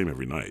be the same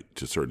every night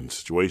to certain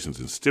situations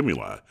and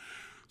stimuli.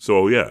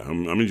 So yeah,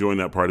 I'm enjoying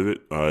that part of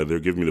it. They're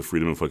giving me the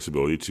freedom and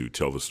flexibility to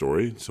tell the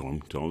story, so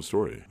I'm telling the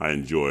story. I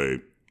enjoy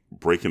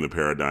breaking the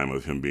paradigm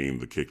of him being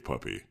the kicked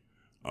puppy.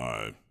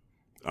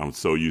 I'm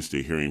so used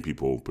to hearing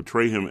people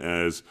portray him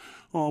as,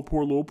 oh,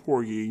 poor little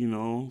Porgy,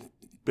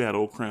 bad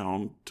old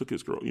clown, took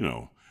his girl,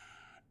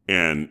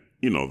 And,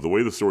 the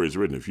way the story is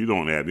written, if you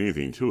don't add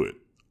anything to it,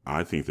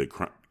 I think that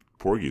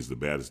Porgy is the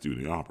baddest dude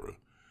in the opera.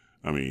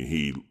 I mean,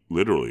 he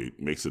literally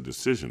makes a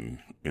decision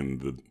in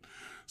the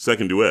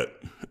second duet,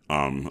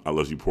 I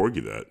Love You,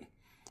 Porgy, that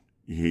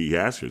he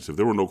asks her, if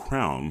there were no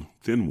crown,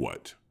 then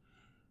what?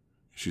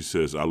 She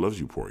says, I love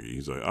you, Porgy.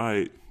 He's like, all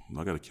right,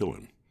 I got to kill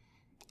him.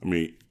 I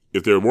mean,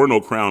 if there were no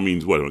crown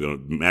means what? Am I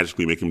going to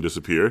magically make him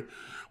disappear?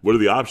 What are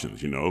the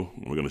options, Am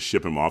I going to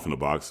ship him off in a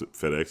box at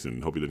FedEx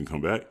and hope he doesn't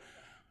come back?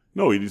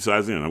 No, he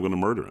decides then, I'm going to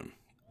murder him.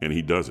 And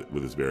he does it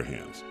with his bare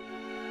hands.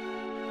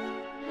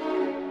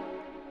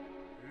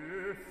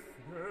 If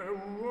there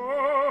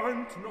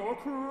weren't no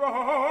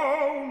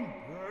crown,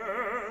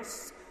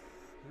 yes,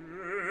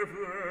 if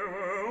there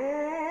were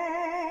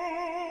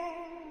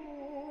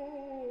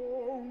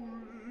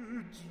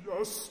only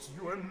just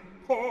you and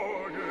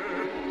Porgy,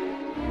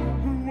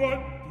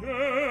 what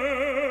then?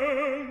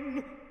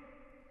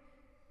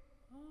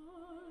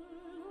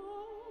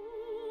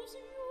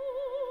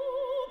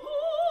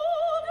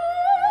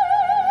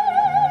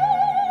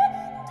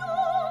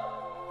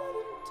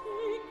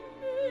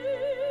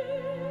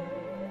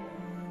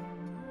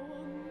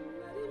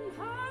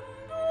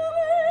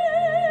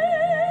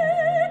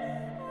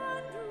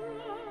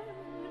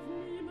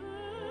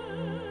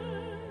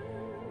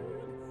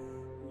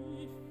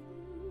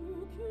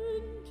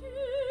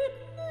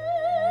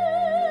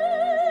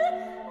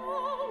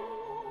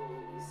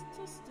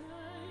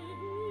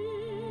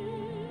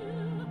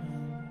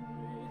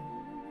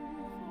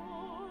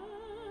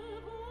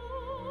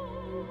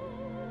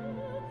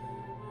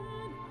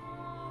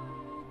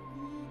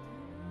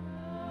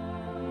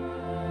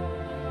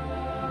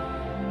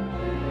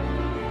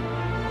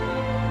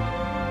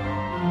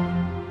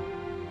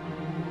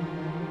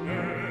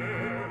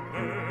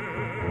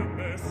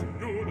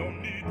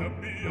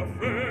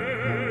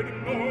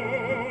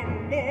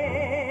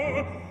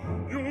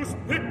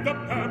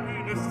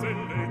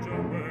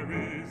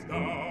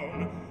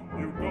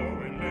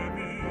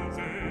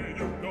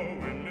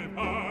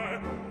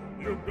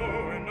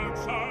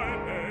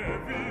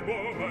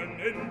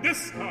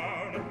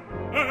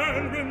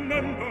 And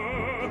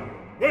remember,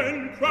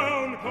 when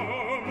crown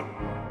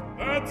come,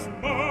 that's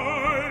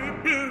my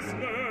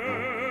business.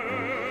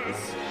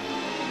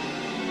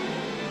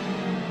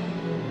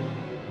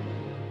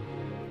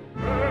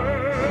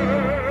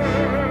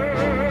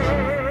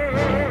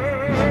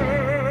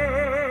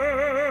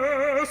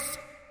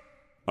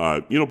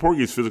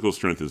 Porgy's physical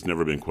strength has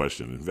never been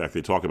questioned. In fact,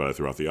 they talk about it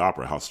throughout the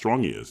opera, how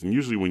strong he is. And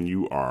usually when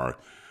you are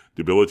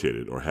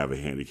debilitated or have a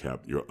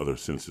handicap, your other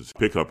senses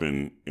pick up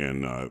and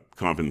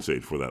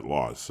compensate for that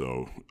loss.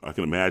 So I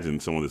can imagine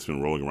someone that's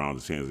been rolling around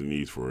his hands and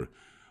knees for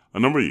a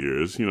number of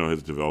years,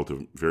 has developed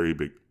a very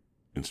big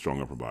and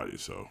strong upper body.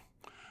 So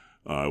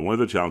one of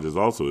the challenges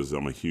also is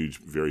I'm a huge,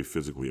 very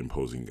physically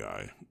imposing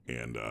guy,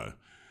 and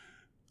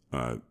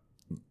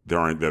there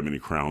aren't that many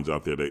crowns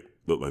out there that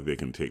look like they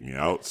can take me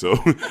out. So,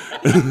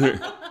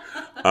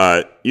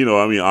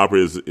 opera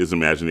is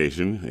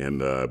imagination, and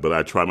but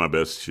I try my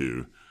best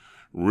to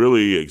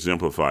really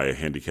exemplify a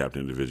handicapped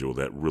individual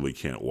that really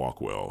can't walk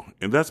well.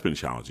 And that's been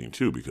challenging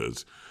too,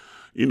 because,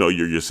 you're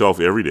yourself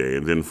every day.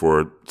 And then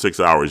for 6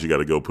 hours, you got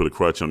to go put a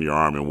crutch on your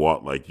arm and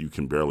walk like you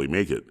can barely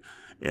make it.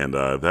 And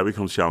that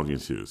becomes challenging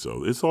too.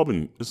 So it's all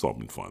been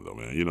fun though,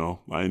 man.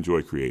 I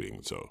enjoy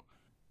creating. So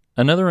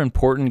another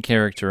important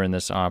character in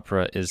this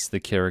opera is the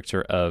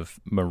character of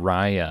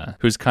Mariah,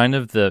 who's kind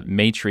of the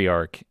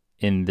matriarch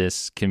in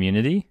this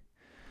community.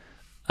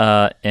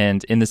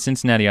 And in the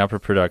Cincinnati Opera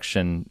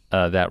production,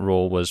 that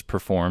role was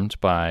performed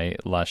by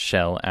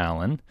Lachelle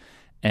Allen.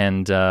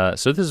 And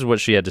so this is what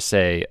she had to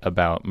say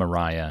about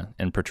Mariah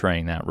and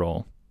portraying that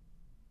role.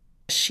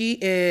 She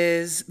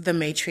is the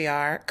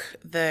matriarch,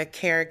 the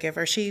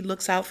caregiver. She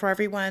looks out for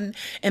everyone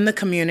in the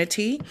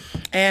community.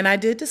 And I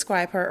did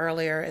describe her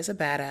earlier as a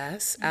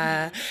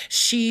badass.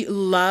 She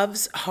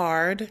loves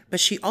hard,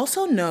 but she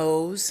also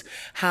knows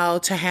how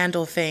to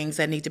handle things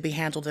that need to be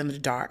handled in the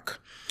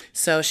dark.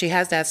 So she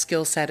has that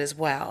skill set as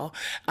well.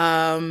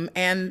 So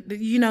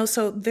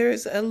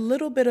there's a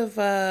little bit of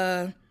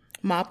a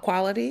mob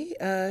quality,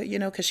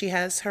 because she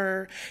has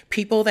her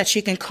people that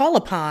she can call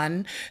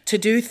upon to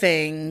do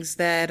things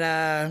that,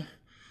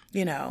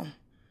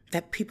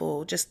 that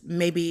people just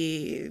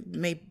maybe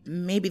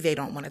they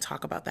don't want to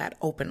talk about that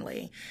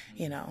openly,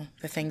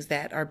 the things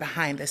that are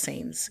behind the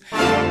scenes.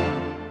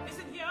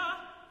 Listen here,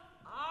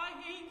 I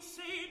ain't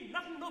saying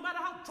nothing, no matter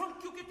how drunk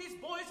you get these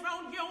boys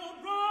round here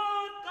on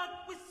Rod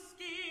got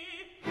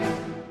whiskey.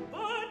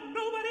 But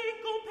nobody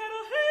gon'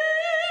 pedal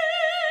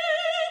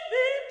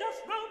heavy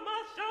dust round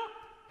my shop.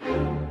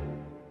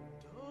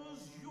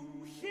 Does you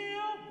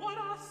hear what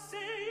I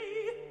say?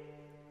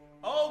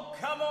 Oh,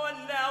 come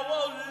on now,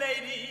 old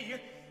lady,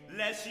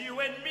 let's you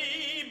and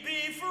me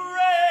be friends.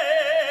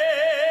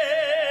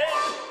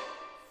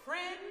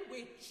 Friend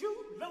with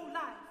you,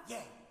 lowlife?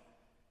 Yeah.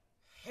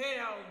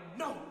 Hell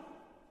no.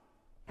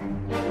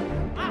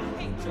 I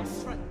hate your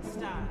strutting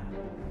style.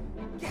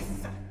 Yes,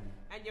 sir.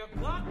 And your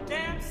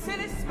goddamn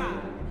silly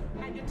smile.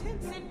 And your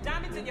 10-cent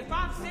diamonds and your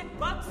 5-cent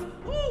bucks.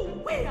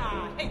 Ooh,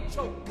 I hate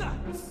your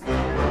guts.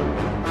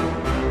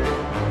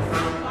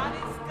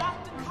 Somebody's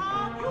got to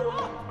call you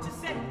up to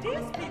set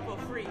these people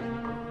free.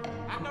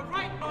 And the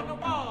writing on the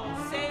wall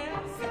says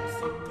it's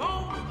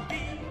gonna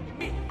be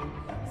me.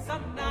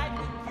 Some night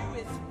when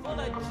you is full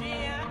of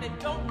gin and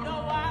don't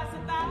know why's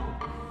about,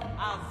 I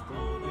was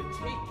gonna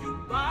take you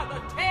by the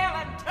tail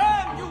and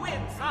turn you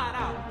inside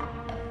out.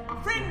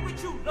 Friend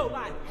with you,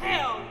 lowlife,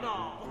 hell no.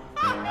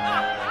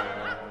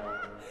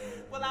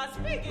 Well, I was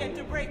figuring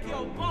to break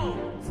your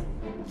bones.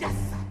 Yes,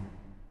 sir.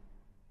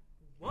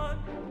 One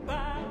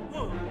by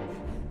one.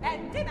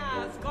 And then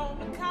I was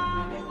gonna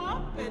call you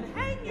up and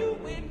hang you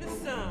in the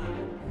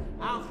sun.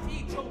 I'll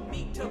feed your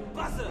meat to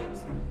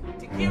buzzards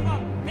to give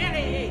up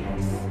belly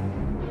aches.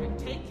 And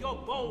take your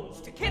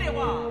bones to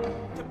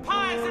Kittiwah, to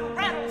pies and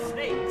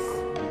rattlesnakes.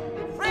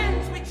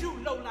 Friends with you,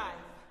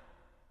 lowlife,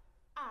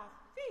 I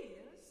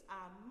fears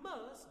I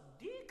must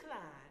decline.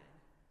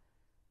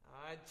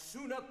 I'd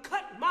sooner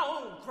cut my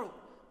own throat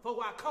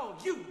before I call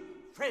you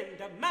friend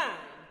of mine.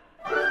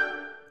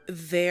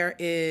 There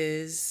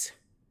is,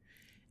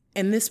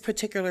 in this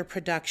particular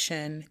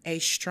production, a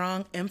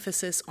strong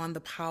emphasis on the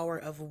power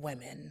of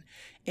women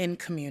in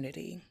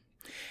community.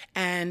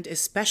 And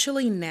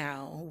especially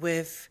now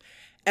with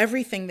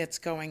everything that's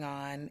going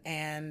on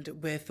and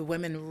with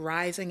women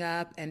rising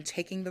up and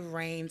taking the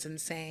reins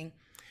and saying,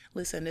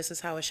 listen, this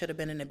is how it should have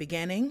been in the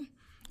beginning.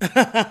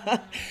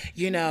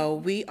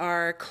 We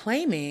are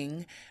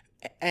claiming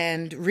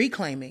and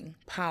reclaiming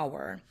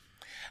power.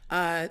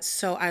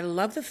 So I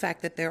love the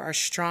fact that there are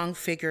strong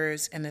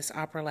figures in this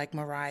opera like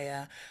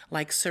Mariah,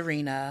 like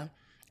Serena,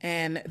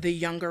 and the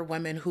younger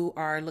women who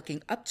are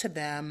looking up to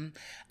them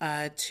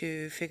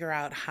to figure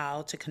out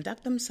how to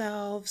conduct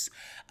themselves.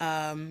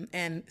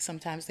 And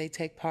sometimes they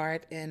take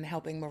part in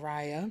helping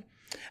Mariah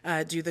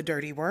do the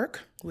dirty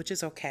work, which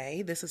is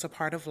okay. This is a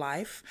part of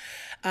life.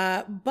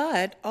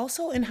 But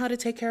also in how to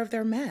take care of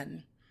their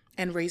men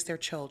and raise their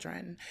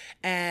children,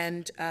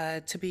 and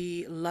to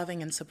be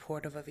loving and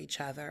supportive of each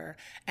other,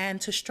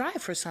 and to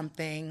strive for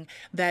something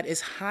that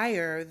is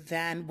higher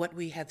than what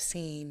we have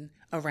seen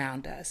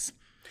around us.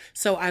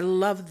 So I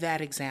love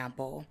that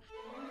example.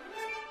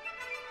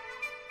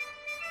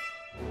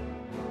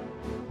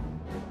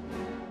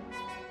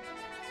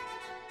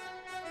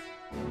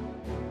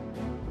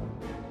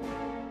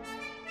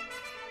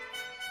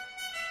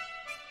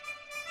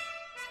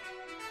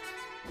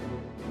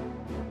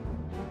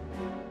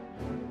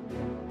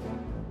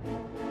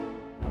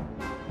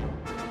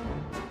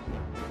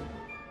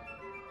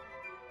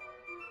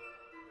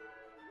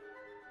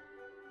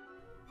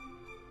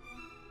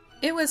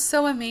 It was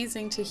so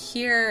amazing to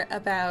hear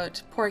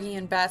about Porgy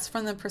and Bess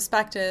from the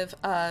perspective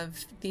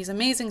of these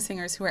amazing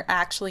singers who are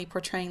actually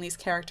portraying these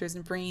characters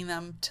and bringing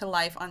them to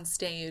life on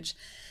stage.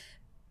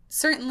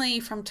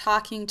 Certainly from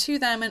talking to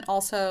them and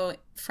also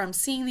from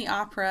seeing the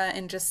opera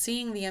and just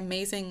seeing the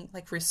amazing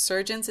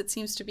resurgence it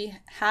seems to be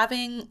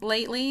having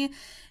lately,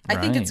 I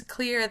think it's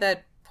clear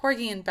that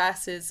Porgy and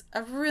Bess is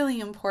a really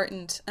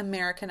important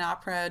American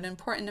opera, an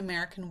important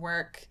American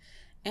work.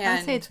 And I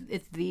would say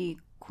it's the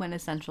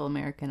quintessential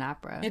American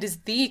opera. It is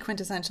the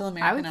quintessential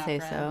American opera. I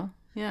would say so.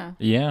 Yeah.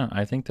 Yeah,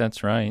 I think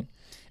that's right.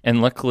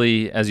 And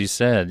luckily, as you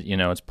said,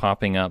 it's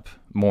popping up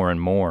more and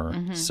more.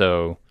 Mm-hmm.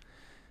 So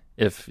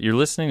if you're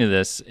listening to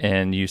this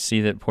and you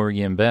see that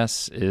Porgy and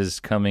Bess is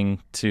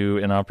coming to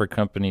an opera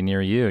company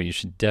near you, you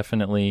should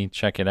definitely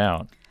check it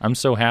out. I'm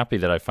so happy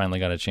that I finally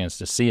got a chance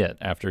to see it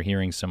after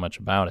hearing so much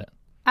about it.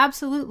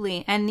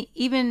 Absolutely. And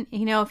even,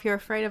 if you're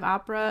afraid of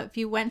opera, if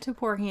you went to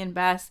Porgy and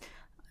Bess,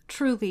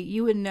 truly,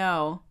 you would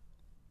know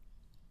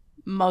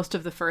most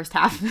of the first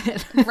half of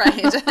it.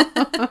 Right.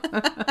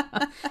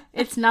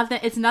 It's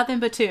nothing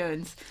but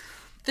tunes.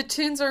 The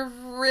tunes are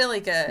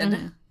really good.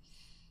 Mm-hmm.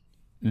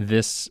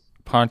 This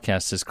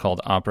podcast is called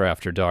Opera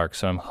After Dark,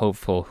 so I'm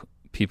hopeful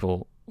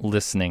people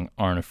listening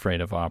aren't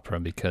afraid of opera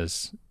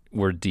because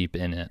we're deep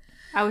in it.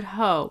 I would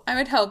hope.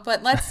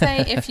 But let's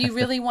say if you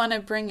really want to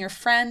bring your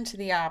friend to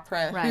the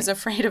opera who's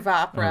afraid of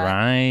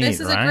opera, this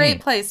is a great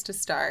place to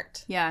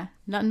start. Yeah,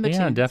 nothing but tunes.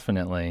 Yeah,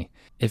 definitely.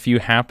 If you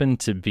happen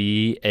to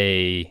be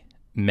a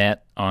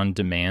Met On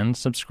Demand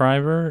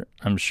subscriber,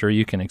 I'm sure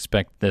you can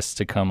expect this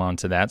to come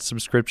onto that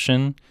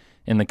subscription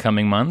in the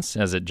coming months,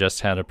 as it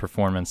just had a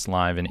performance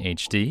live in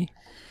HD.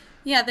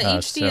 Yeah, the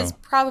HD is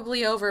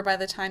probably over by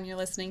the time you're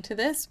listening to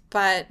this,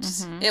 but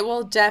it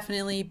will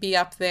definitely be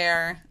up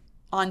there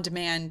on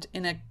demand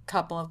in a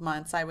couple of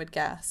months, I would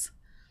guess.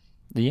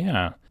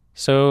 Yeah.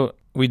 So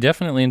we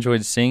definitely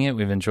enjoyed seeing it.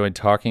 We've enjoyed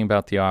talking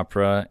about the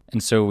opera.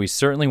 And so we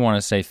certainly want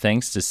to say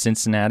thanks to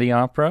Cincinnati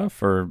Opera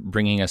for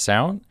bringing us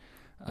out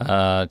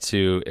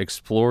to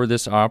explore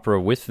this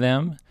opera with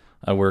them.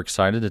 We're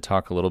excited to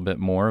talk a little bit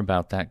more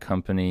about that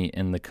company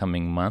in the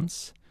coming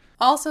months.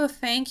 Also,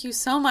 thank you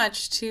so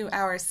much to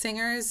our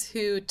singers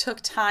who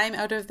took time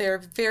out of their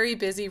very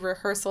busy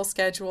rehearsal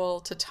schedule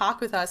to talk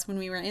with us when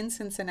we were in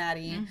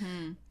Cincinnati.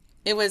 Mm-hmm.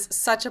 It was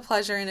such a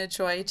pleasure and a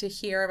joy to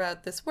hear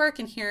about this work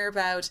and hear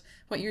about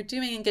what you're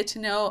doing and get to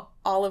know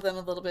all of them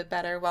a little bit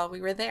better while we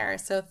were there.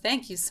 So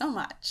thank you so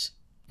much.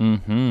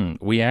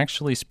 Mm-hmm. We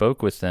actually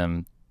spoke with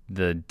them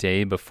the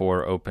day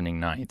before opening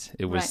night.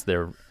 It was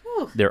their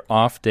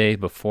off day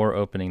before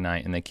opening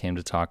night, and they came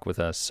to talk with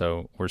us.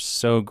 So we're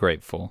so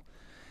grateful.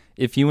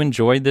 If you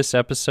enjoyed this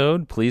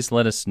episode, please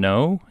let us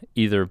know,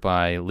 either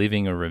by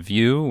leaving a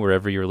review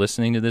wherever you're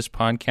listening to this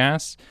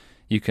podcast.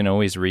 You can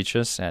always reach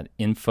us at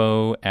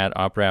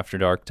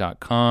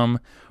info@operaafterdark.com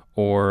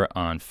or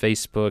on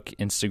Facebook,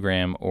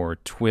 Instagram, or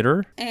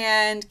Twitter.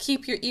 And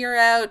keep your ear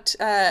out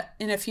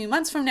in a few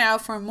months from now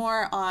for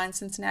more on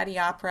Cincinnati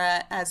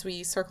Opera as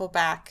we circle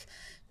back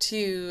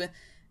to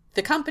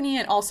the company,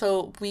 and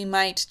also we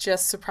might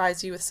just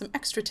surprise you with some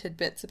extra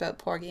tidbits about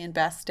Porgy and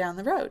Bess down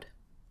the road.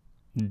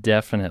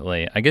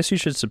 Definitely. I guess you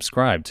should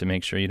subscribe to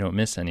make sure you don't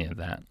miss any of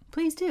that.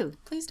 Please do.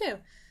 Please do.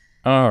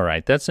 All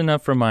right. That's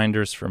enough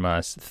reminders from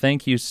us.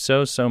 Thank you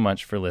so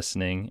much for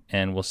listening,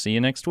 and we'll see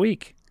you next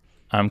week.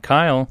 I'm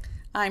Kyle.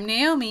 I'm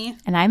Naomi.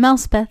 And I'm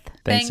Elspeth.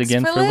 Thanks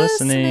again for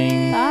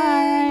listening.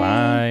 Bye.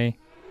 Bye.